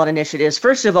with ballot initiatives,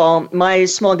 first of all, my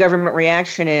small government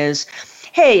reaction is,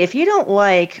 hey, if you don't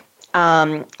like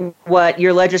what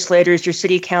your legislators, your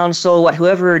city council,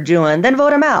 whoever are doing, then vote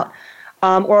them out.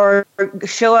 Or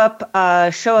show up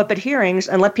at hearings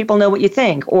and let people know what you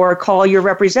think, or call your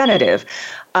representative.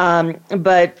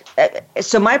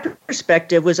 So my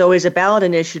perspective was always a ballot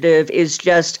initiative is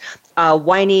just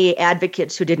whiny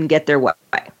advocates who didn't get their way.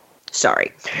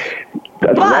 Sorry.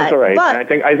 That's all right.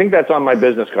 I think that's on my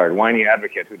business card. Whiny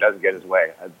advocate who doesn't get his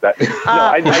way.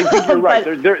 I think you're right.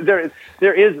 There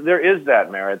is that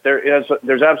merit.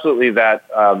 There's absolutely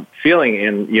that feeling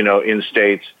in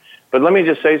states. But let me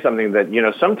just say something that,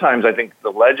 sometimes I think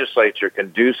the legislature can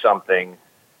do something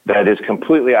that is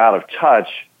completely out of touch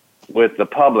with the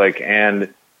public.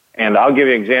 And I'll give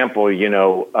you an example,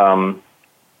 in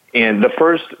the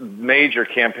first major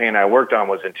campaign I worked on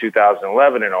was in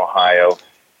 2011 in Ohio.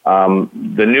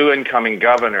 The new incoming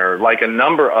governor, like a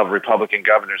number of Republican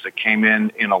governors that came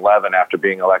in 11 after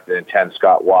being elected in 10,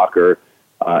 Scott Walker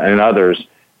and others,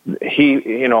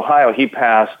 in Ohio, he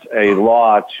passed a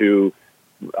law to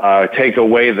take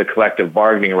away the collective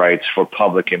bargaining rights for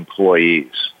public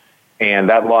employees. And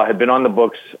that law had been on the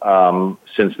books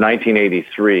since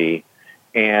 1983,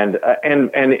 and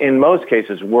in most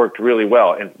cases worked really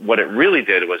well. And what it really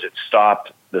did was it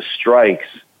stopped the strikes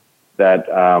that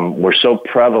were so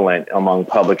prevalent among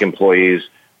public employees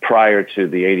prior to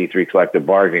the 83 collective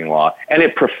bargaining law, and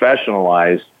it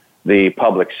professionalized the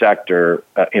public sector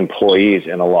employees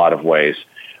in a lot of ways.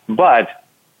 But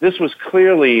this was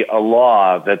clearly a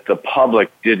law that the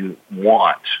public didn't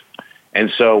want.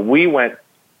 And so we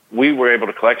were able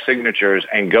to collect signatures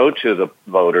and go to the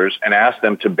voters and ask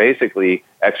them to basically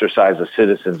exercise a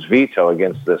citizen's veto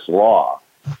against this law.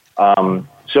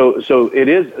 So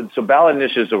ballot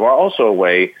initiatives are also a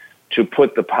way to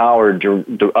put the power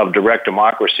of direct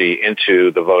democracy into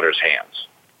the voters' hands.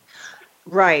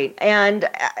 Right. And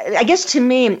I guess to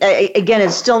me, again,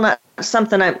 it's still not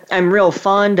something I'm real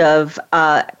fond of.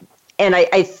 And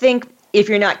I think if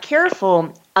you're not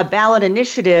careful, a ballot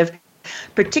initiative,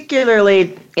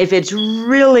 particularly if it's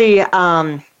really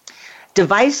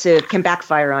divisive, can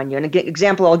backfire on you. And an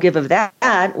example I'll give of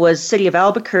that was City of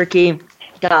Albuquerque.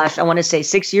 Gosh, I want to say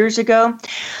 6 years ago.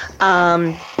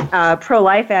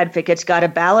 Pro-life advocates got a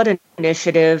ballot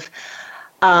initiative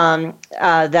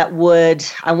that would,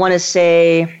 I want to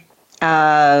say,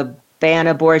 ban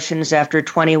abortions after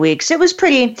 20 weeks. It was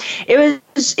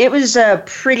a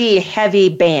pretty heavy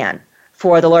ban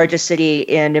for the largest city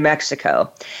in New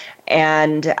Mexico,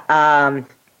 and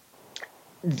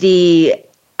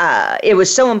it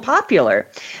was so unpopular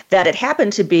that it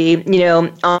happened to be,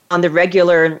 on the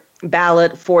regular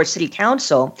ballot for city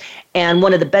council, and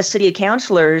one of the best city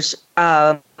councilors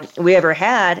we ever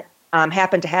had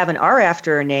happened to have an R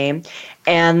after her name,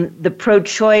 and the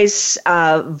pro-choice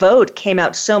vote came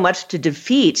out so much to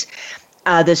defeat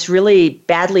this really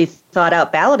badly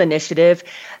thought-out ballot initiative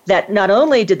that not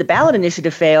only did the ballot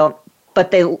initiative fail,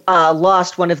 but they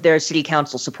lost one of their city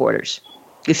council supporters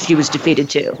because she was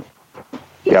defeated too.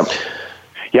 Yeah,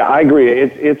 I agree.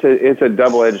 It's a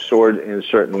double-edged sword in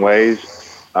certain ways.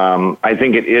 I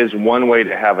think it is one way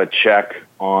to have a check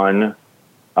on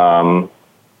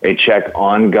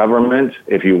government.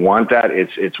 If you want that,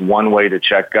 it's one way to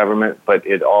check government. But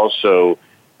it also,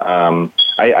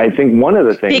 I think one of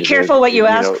the things. Be careful what you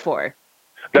ask for.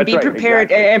 And be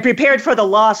prepared, exactly. And prepared for the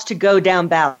loss to go down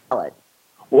ballot.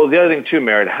 Well, the other thing too,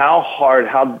 Merritt, how hard,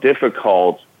 how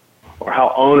difficult, or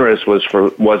how onerous was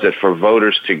it for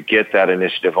voters to get that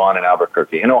initiative on in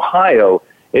Albuquerque? In Ohio,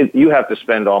 you have to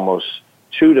spend almost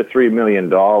 $2 to $3 million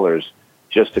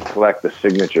just to collect the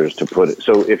signatures to put it.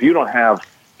 So if you don't have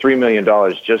 $3 million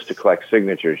just to collect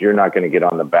signatures, you're not going to get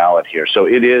on the ballot here. So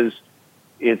it is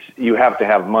you have to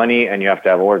have money and you have to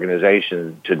have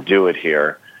organization to do it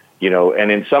here.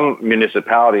 And in some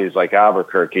municipalities like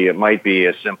Albuquerque, it might be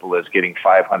as simple as getting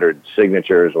 500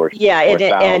 signatures or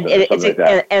 1,000 or something like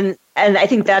that. And I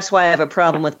think that's why I have a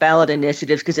problem with ballot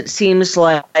initiatives, because it seems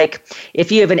like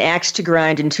if you have an axe to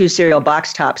grind and 2 cereal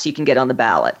box tops, you can get on the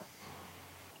ballot.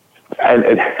 So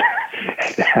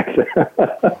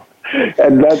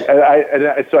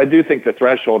I do think the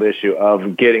threshold issue of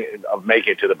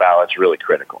making it to the ballot is really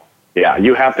critical. Yeah,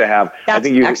 you have to have. That's I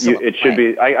think it should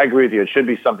be. I agree with you. It should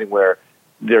be something where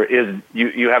there is.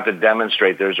 You have to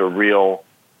demonstrate there's a real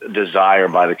desire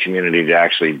by the community to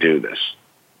actually do this.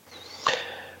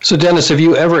 So, Dennis, have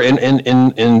you ever in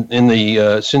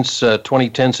the since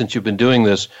 2010, since you've been doing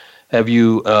this, have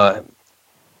you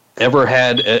ever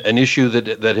had an issue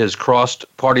that has crossed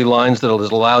party lines that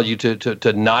has allowed you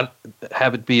to not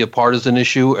have it be a partisan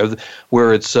issue,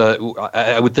 where it's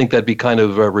I would think that'd be kind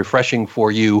of refreshing for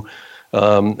you.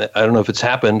 I don't know if it's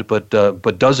happened, but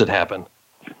does it happen?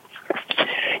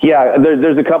 Yeah,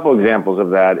 there's a couple examples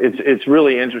of that. It's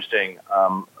really interesting.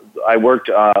 I worked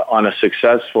on a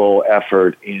successful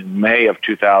effort in May of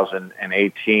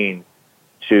 2018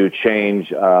 to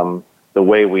change the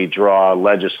way we draw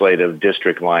legislative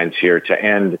district lines here to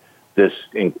end this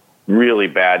really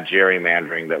bad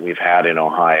gerrymandering that we've had in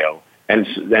Ohio. And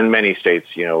many states,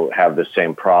 have the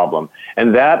same problem.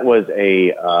 And that was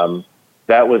a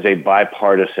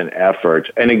bipartisan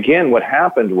effort. And again, what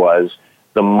happened was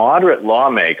the moderate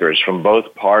lawmakers from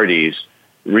both parties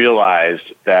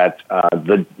realized that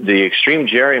the extreme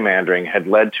gerrymandering had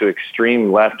led to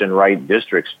extreme left and right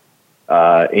districts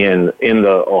in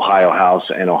the Ohio House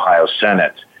and Ohio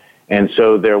Senate. And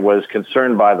so there was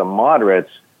concern by the moderates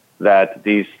that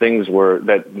these things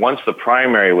that once the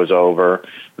primary was over,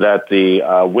 that the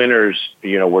winners,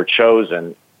 were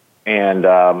chosen. And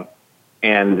so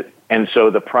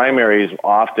the primaries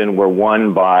often were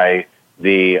won by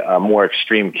the more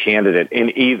extreme candidate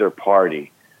in either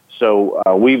party. So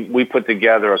we put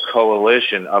together a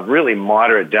coalition of really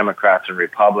moderate Democrats and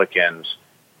Republicans,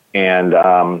 and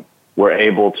were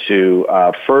able to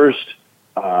first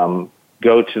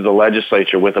go to the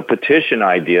legislature with a petition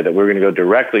idea that we're going to go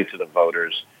directly to the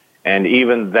voters. And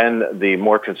even then, the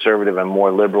more conservative and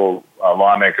more liberal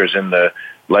lawmakers in the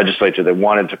legislature that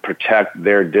wanted to protect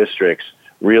their districts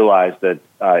realized that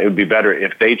it would be better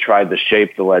if they tried to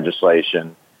shape the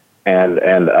legislation and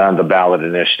on the ballot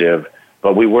initiative.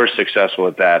 But we were successful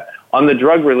at that. On the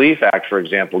Drug Relief Act, for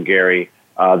example, Gary,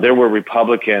 there were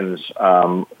Republicans,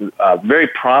 very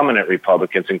prominent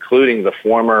Republicans, including the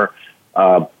former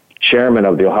chairman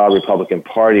of the Ohio Republican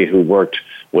Party, who worked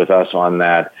with us on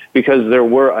that, because there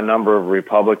were a number of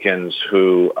Republicans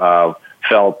who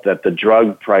felt that the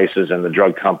drug prices and the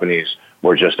drug companies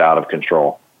were just out of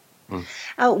control.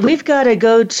 We've got to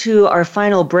go to our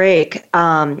final break.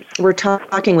 We're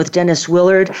talking with Dennis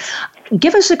Willard.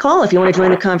 Give us a call if you want to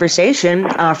join the conversation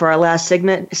for our last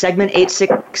segment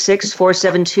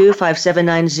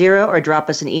 866-472-5790, or drop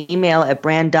us an email at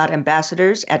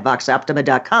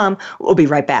brand.ambassadors@voxoptima.com. We'll be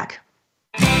right back.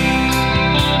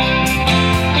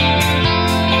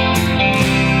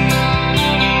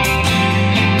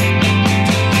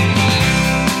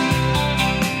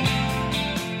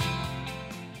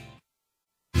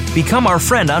 Become our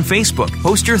friend on Facebook.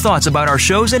 Post your thoughts about our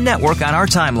shows and network on our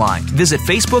timeline. Visit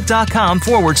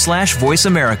facebook.com/Voice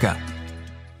America.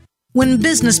 When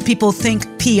business people think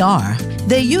PR,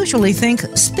 they usually think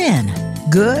spin.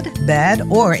 Good, bad,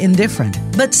 or indifferent.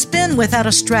 But spin without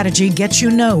a strategy gets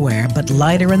you nowhere but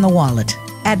lighter in the wallet.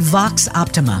 At Vox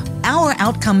Optima, our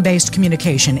outcome-based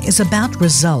communication is about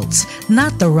results,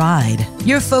 not the ride.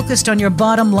 You're focused on your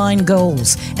bottom line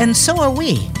goals, and so are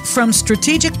we. From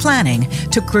strategic planning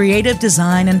to creative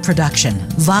design and production,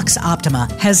 Vox Optima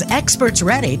has experts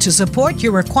ready to support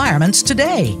your requirements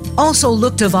today. Also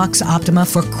look to Vox Optima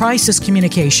for crisis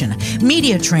communication,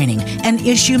 media training, and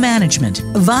issue management.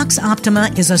 Vox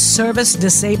Optima is a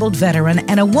service-disabled veteran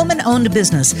and a woman-owned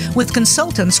business with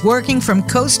consultants working from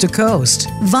coast to coast.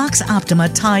 Vox Optima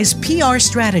ties PR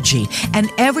strategy and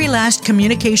every last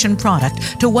communication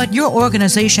product to what your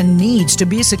organization needs to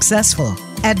be successful.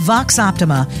 At Vox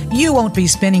Optima, you won't be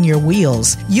spinning your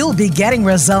wheels. You'll be getting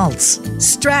results.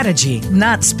 Strategy,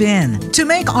 not spin. To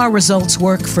make our results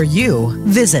work for you,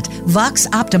 visit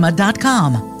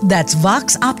voxoptima.com. That's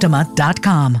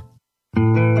voxoptima.com.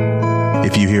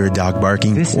 If you hear a dog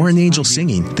barking or an angel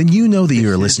singing, then you know that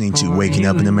you are listening to Waking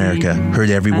Up in America.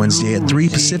 Heard every Wednesday at 3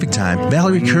 Pacific Time,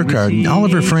 Valerie Kirkard and all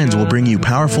of her friends will bring you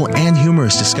powerful and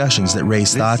humorous discussions that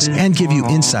raise thoughts and give you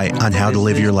insight on how to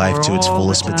live your life to its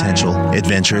fullest potential.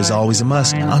 Adventure is always a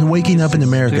must on Waking Up in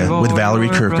America with Valerie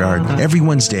Kirkard every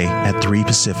Wednesday at 3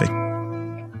 Pacific.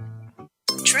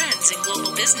 Trends in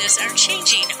global business are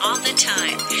changing all the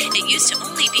time. It used to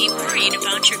only be worrying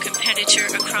about your competitor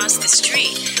across the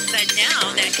street, but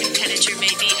now that competitor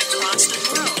may be across the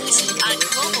world. On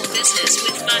Global Business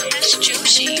with Mahesh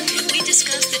Joshi, we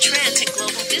discuss the trends in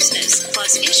global business,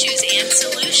 plus issues and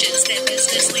solutions that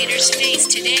business leaders face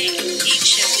today. Each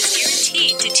show is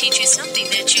guaranteed to teach you something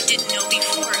that you didn't know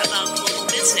before about global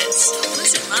business.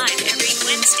 Listen live every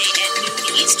Wednesday at noon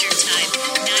Eastern Time,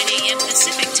 9 a.m.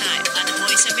 Pacific Time on the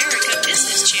Voice America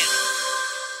Business Channel.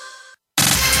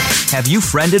 Have you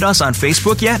friended us on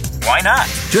Facebook yet? Why not?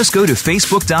 Just go to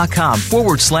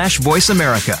facebook.com/Voice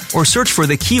America or search for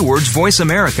the keywords Voice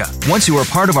America. Once you are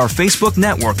part of our Facebook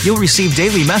network, you'll receive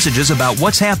daily messages about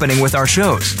what's happening with our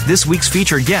shows, this week's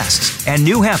featured guests, and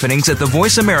new happenings at the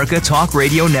Voice America Talk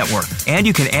Radio Network. And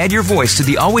you can add your voice to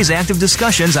the always active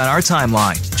discussions on our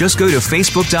timeline. Just go to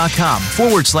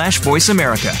facebook.com/Voice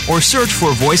America or search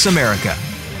for Voice America.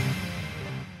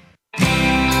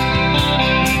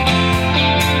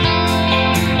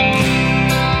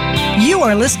 You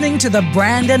are listening to the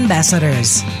Brand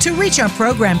Ambassadors. To reach our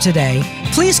program today,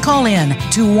 please call in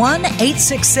to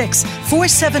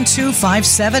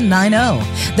 1-866-472-5790.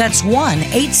 That's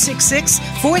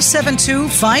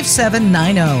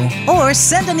 1-866-472-5790. Or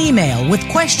send an email with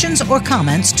questions or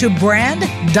comments to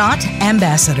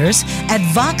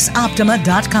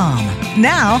brand.ambassadors@voxoptima.com.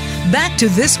 Now, back to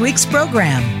this week's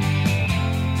program.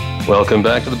 Welcome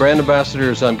back to the Brand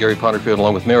Ambassadors. I'm Gary Potterfield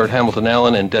along with Merritt Hamilton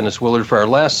Allen and Dennis Willard for our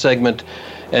last segment.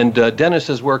 And Dennis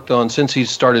has worked on, since he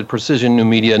started Precision New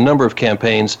Media, a number of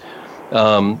campaigns,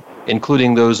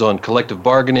 including those on collective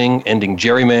bargaining, ending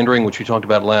gerrymandering, which we talked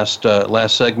about last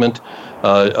segment,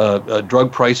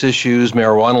 drug price issues,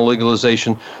 marijuana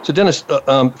legalization. So Dennis,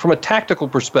 from a tactical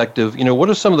perspective, what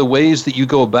are some of the ways that you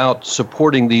go about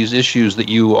supporting these issues that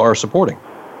you are supporting?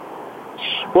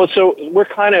 Well, so we're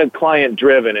kind of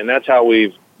client-driven, and that's how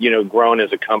we've, grown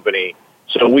as a company.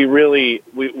 So we really,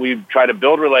 we try to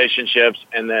build relationships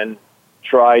and then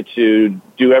try to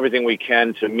do everything we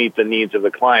can to meet the needs of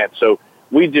the client. So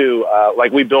we do,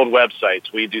 we build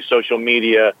websites. We do social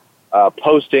media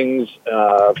postings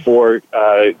for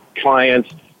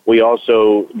clients. We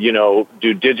also,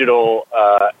 do digital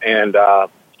and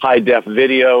high-def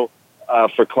video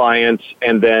for clients,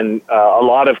 and then a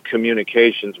lot of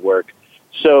communications work.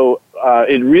 So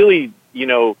it really,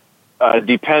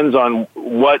 depends on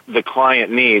what the client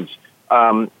needs.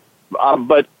 But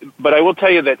I will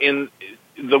tell you that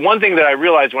the one thing that I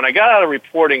realized when I got out of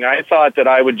reporting, I thought that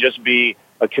I would just be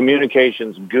a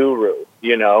communications guru,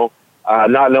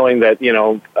 not knowing that,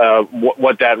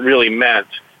 what that really meant.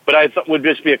 But I thought would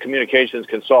just be a communications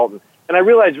consultant. And I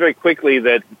realized very quickly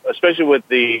that, especially with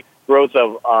the growth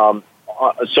of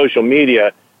social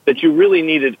media, that you really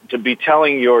needed to be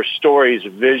telling your stories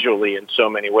visually in so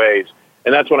many ways.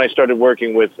 And that's when I started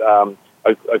working with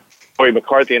Corey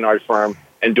McCarthy in our firm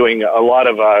and doing a lot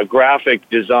of graphic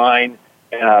design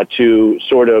to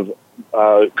sort of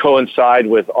coincide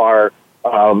with our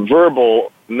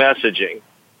verbal messaging.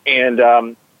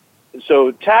 And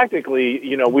so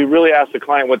tactically, we really ask the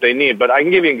client what they need. But I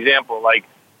can give you an example.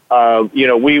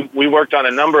 We worked on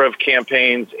a number of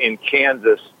campaigns in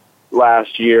Kansas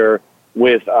last year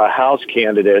with House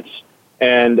candidates,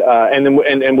 and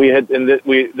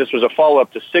this was a follow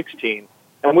up to 16,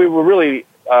 and we were really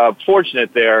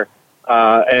fortunate there,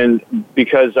 and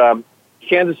because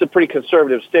Kansas is a pretty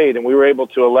conservative state, and we were able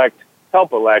to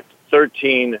help elect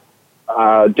 13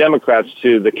 Democrats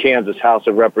to the Kansas House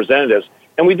of Representatives,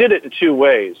 and we did it in two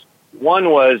ways. One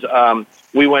was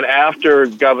we went after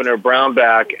Governor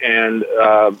Brownback and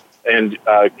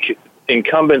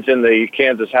incumbents in the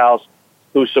Kansas House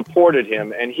who supported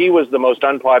him, and he was the most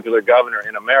unpopular governor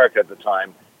in America at the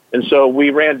time. And so we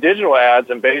ran digital ads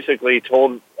and basically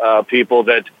told people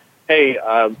that, hey,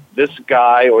 this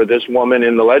guy or this woman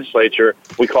in the legislature,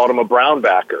 we called him a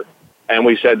Brownbacker, and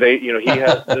we said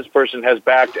this person has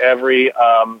backed every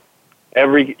thing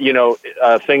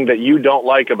that you don't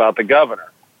like about the governor.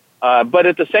 But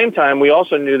at the same time, we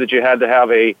also knew that you had to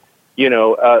have a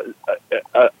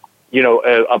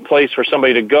place for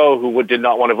somebody to go who did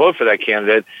not want to vote for that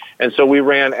candidate. And so we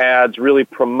ran ads really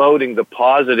promoting the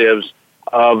positives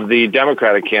of the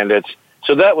Democratic candidates.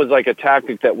 So that was like a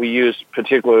tactic that we used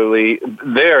particularly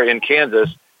there in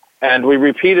Kansas. And we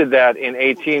repeated that in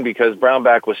 18 because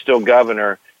Brownback was still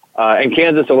governor. And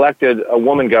Kansas elected a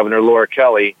woman governor, Laura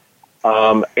Kelly,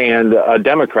 and a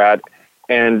Democrat.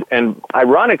 And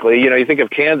ironically, you think of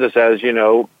Kansas as,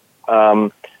 a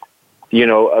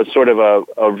sort of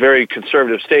a very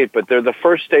conservative state, but they're the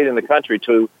first state in the country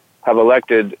to have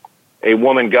elected a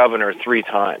woman governor 3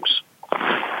 times.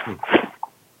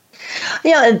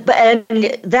 Yeah,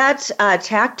 and that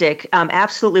tactic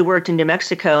absolutely worked in New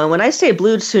Mexico. And when I say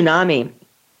blue tsunami,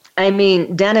 I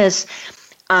mean, Dennis,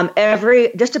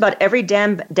 just about every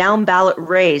down ballot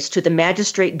race to the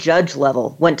magistrate judge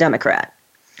level went Democrat.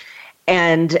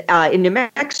 And in New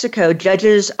Mexico,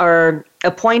 judges are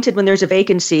appointed when there's a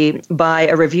vacancy by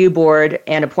a review board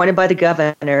and appointed by the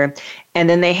governor, and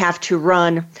then they have to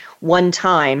run one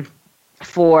time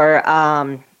for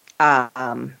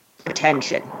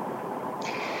retention.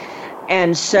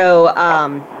 And so,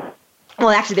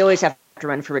 actually, they always have to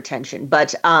run for retention.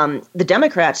 But the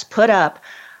Democrats put up,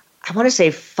 I want to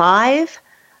say, five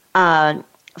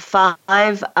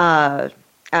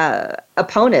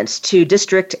opponents to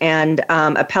district and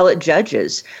appellate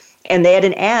judges, and they had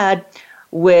an ad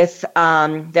with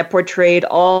that portrayed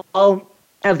all of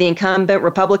the incumbent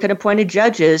Republican-appointed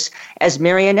judges as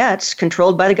marionettes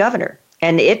controlled by the governor,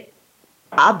 and it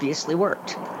obviously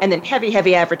worked. And then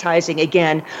heavy advertising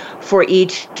again for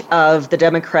each of the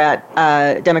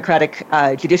Democratic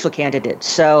judicial candidates.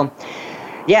 So,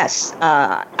 yes,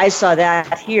 I saw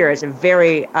that here as a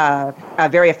very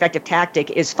effective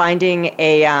tactic, is finding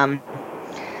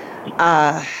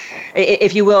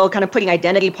if you will, kind of putting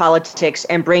identity politics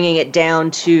and bringing it down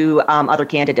to other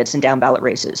candidates in down ballot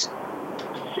races.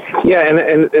 Yeah,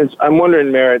 and I'm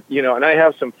wondering, Merritt, and I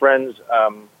have some friends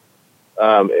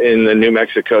in the New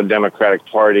Mexico Democratic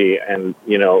Party, and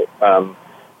and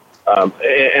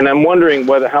I'm wondering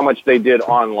how much they did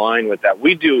online with that.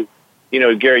 We do,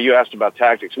 Gary, you asked about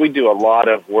tactics. We do a lot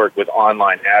of work with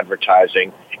online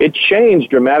advertising. It changed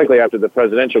dramatically after the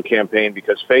presidential campaign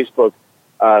because Facebook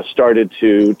started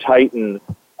to tighten,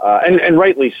 and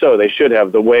rightly so. They should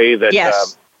have, the way that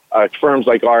yes. Firms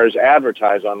like ours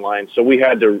advertise online. So we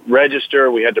had to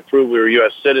register. We had to prove we were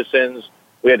U.S. citizens.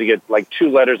 We had to get 2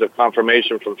 letters of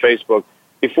confirmation from Facebook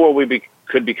before we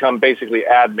could become basically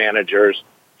ad managers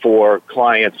for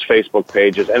clients' Facebook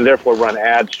pages and therefore run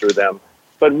ads through them.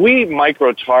 But we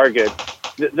micro-target.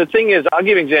 The thing is, I'll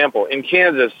give you an example. In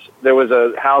Kansas, there was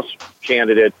a House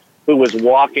candidate who was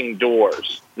knocking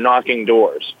doors,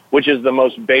 which is the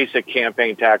most basic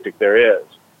campaign tactic there is.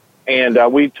 And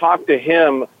we talked to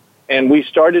him, and we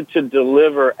started to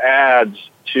deliver ads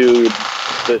to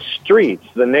the streets,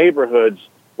 the neighborhoods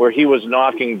where he was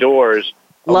knocking doors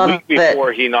a week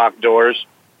before he knocked doors,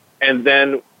 and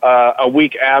then a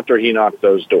week after he knocked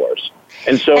those doors.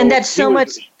 And that's so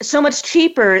much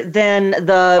cheaper than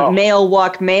the mail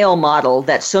walk mail model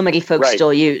that so many folks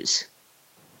still use.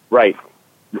 Right,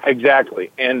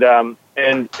 exactly. And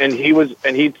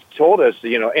he told us,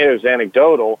 it was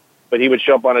anecdotal, but he would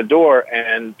show up on a door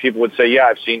and people would say, "Yeah,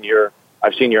 I've seen your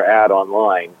ad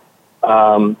online."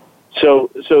 So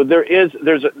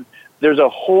there's a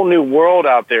whole new world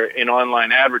out there in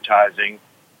online advertising,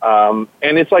 and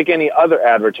it's like any other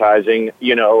advertising.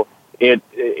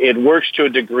 It works to a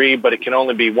degree, but it can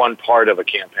only be one part of a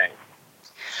campaign.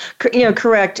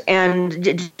 Correct.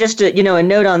 And just to, a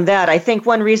note on that, I think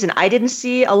one reason I didn't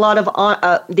see a lot of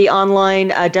the online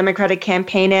Democratic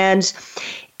campaign ads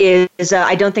is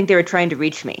I don't think they were trying to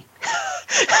reach me.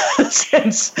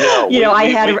 Since I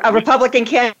had a Republican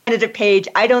candidate page,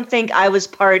 I don't think I was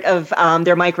part of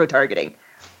their micro-targeting.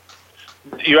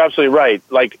 You're absolutely right.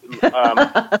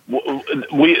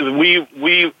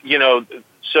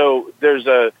 So there's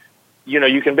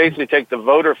you can basically take the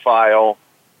voter file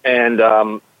and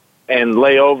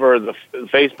lay over the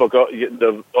Facebook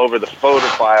over the photo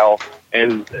file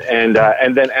and then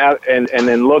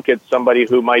look at somebody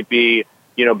who might be,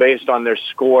 based on their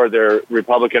score, their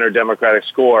Republican or Democratic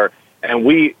score. And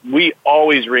we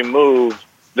always remove,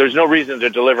 there's no reason to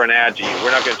deliver an ad to you.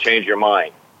 We're not going to change your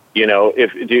mind,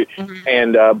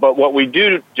 but what we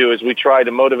do is we try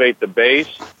to motivate the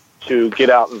base to get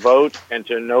out and vote and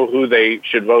to know who they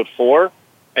should vote for.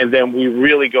 And then we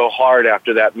really go hard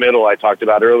after that middle I talked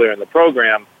about earlier in the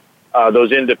program,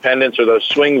 those independents or those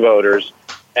swing voters,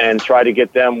 and try to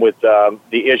get them with the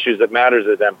issues that matter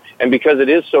to them. And because it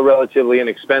is so relatively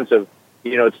inexpensive,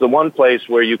 it's the one place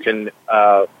where you can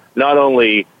not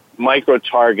only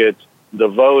micro-target the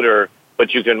voter,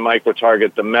 but you can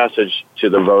micro-target the message to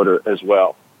the voter as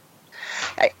well.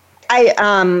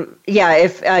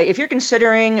 If you're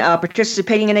considering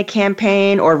participating in a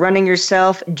campaign or running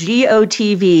yourself,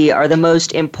 GOTV are the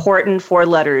most important 4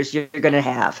 letters you're going to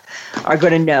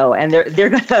know, and they're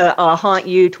going to haunt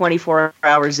you 24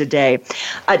 hours a day.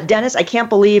 Dennis, I can't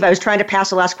believe I was trying to pass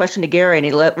the last question to Gary, and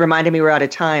he reminded me we're out of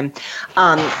time.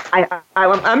 I'm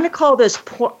going to call this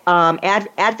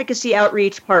advocacy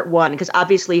outreach part 1, because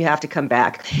obviously you have to come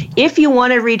back. If you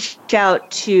want to reach out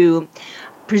to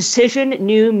Precision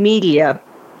New Media,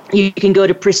 you can go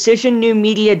to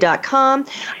precisionnewmedia.com.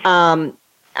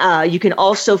 You can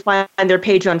also find their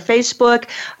page on Facebook.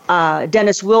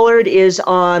 Dennis Willard is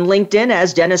on LinkedIn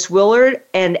as Dennis Willard,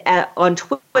 and on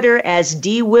Twitter as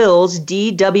DWills,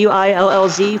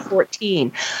 DWILLZ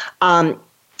 14.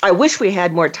 I wish we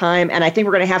had more time, and I think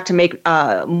we're going to have to make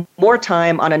more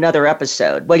time on another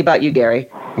episode. What about you, Gary?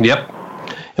 Yep.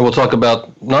 And we'll talk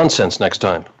about nonsense next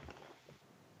time.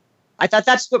 I thought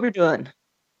that's what we're doing.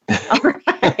 All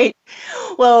right.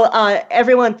 Well,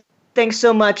 everyone, thanks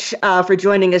so much for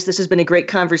joining us. This has been a great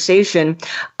conversation.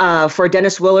 For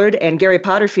Dennis Willard and Gary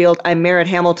Potterfield, I'm Merritt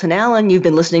Hamilton Allen. You've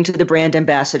been listening to The Brand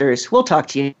Ambassadors. We'll talk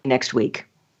to you next week.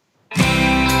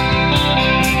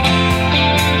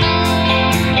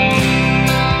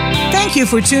 Thank you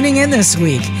for tuning in this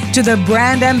week to The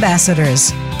Brand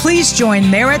Ambassadors. Please join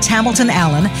Merritt Hamilton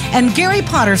Allen and Gary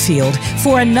Potterfield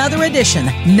for another edition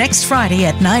next Friday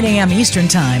at 9 a.m. Eastern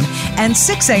Time and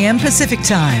 6 a.m. Pacific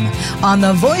Time on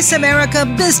the Voice America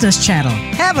Business Channel.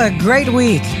 Have a great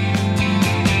week.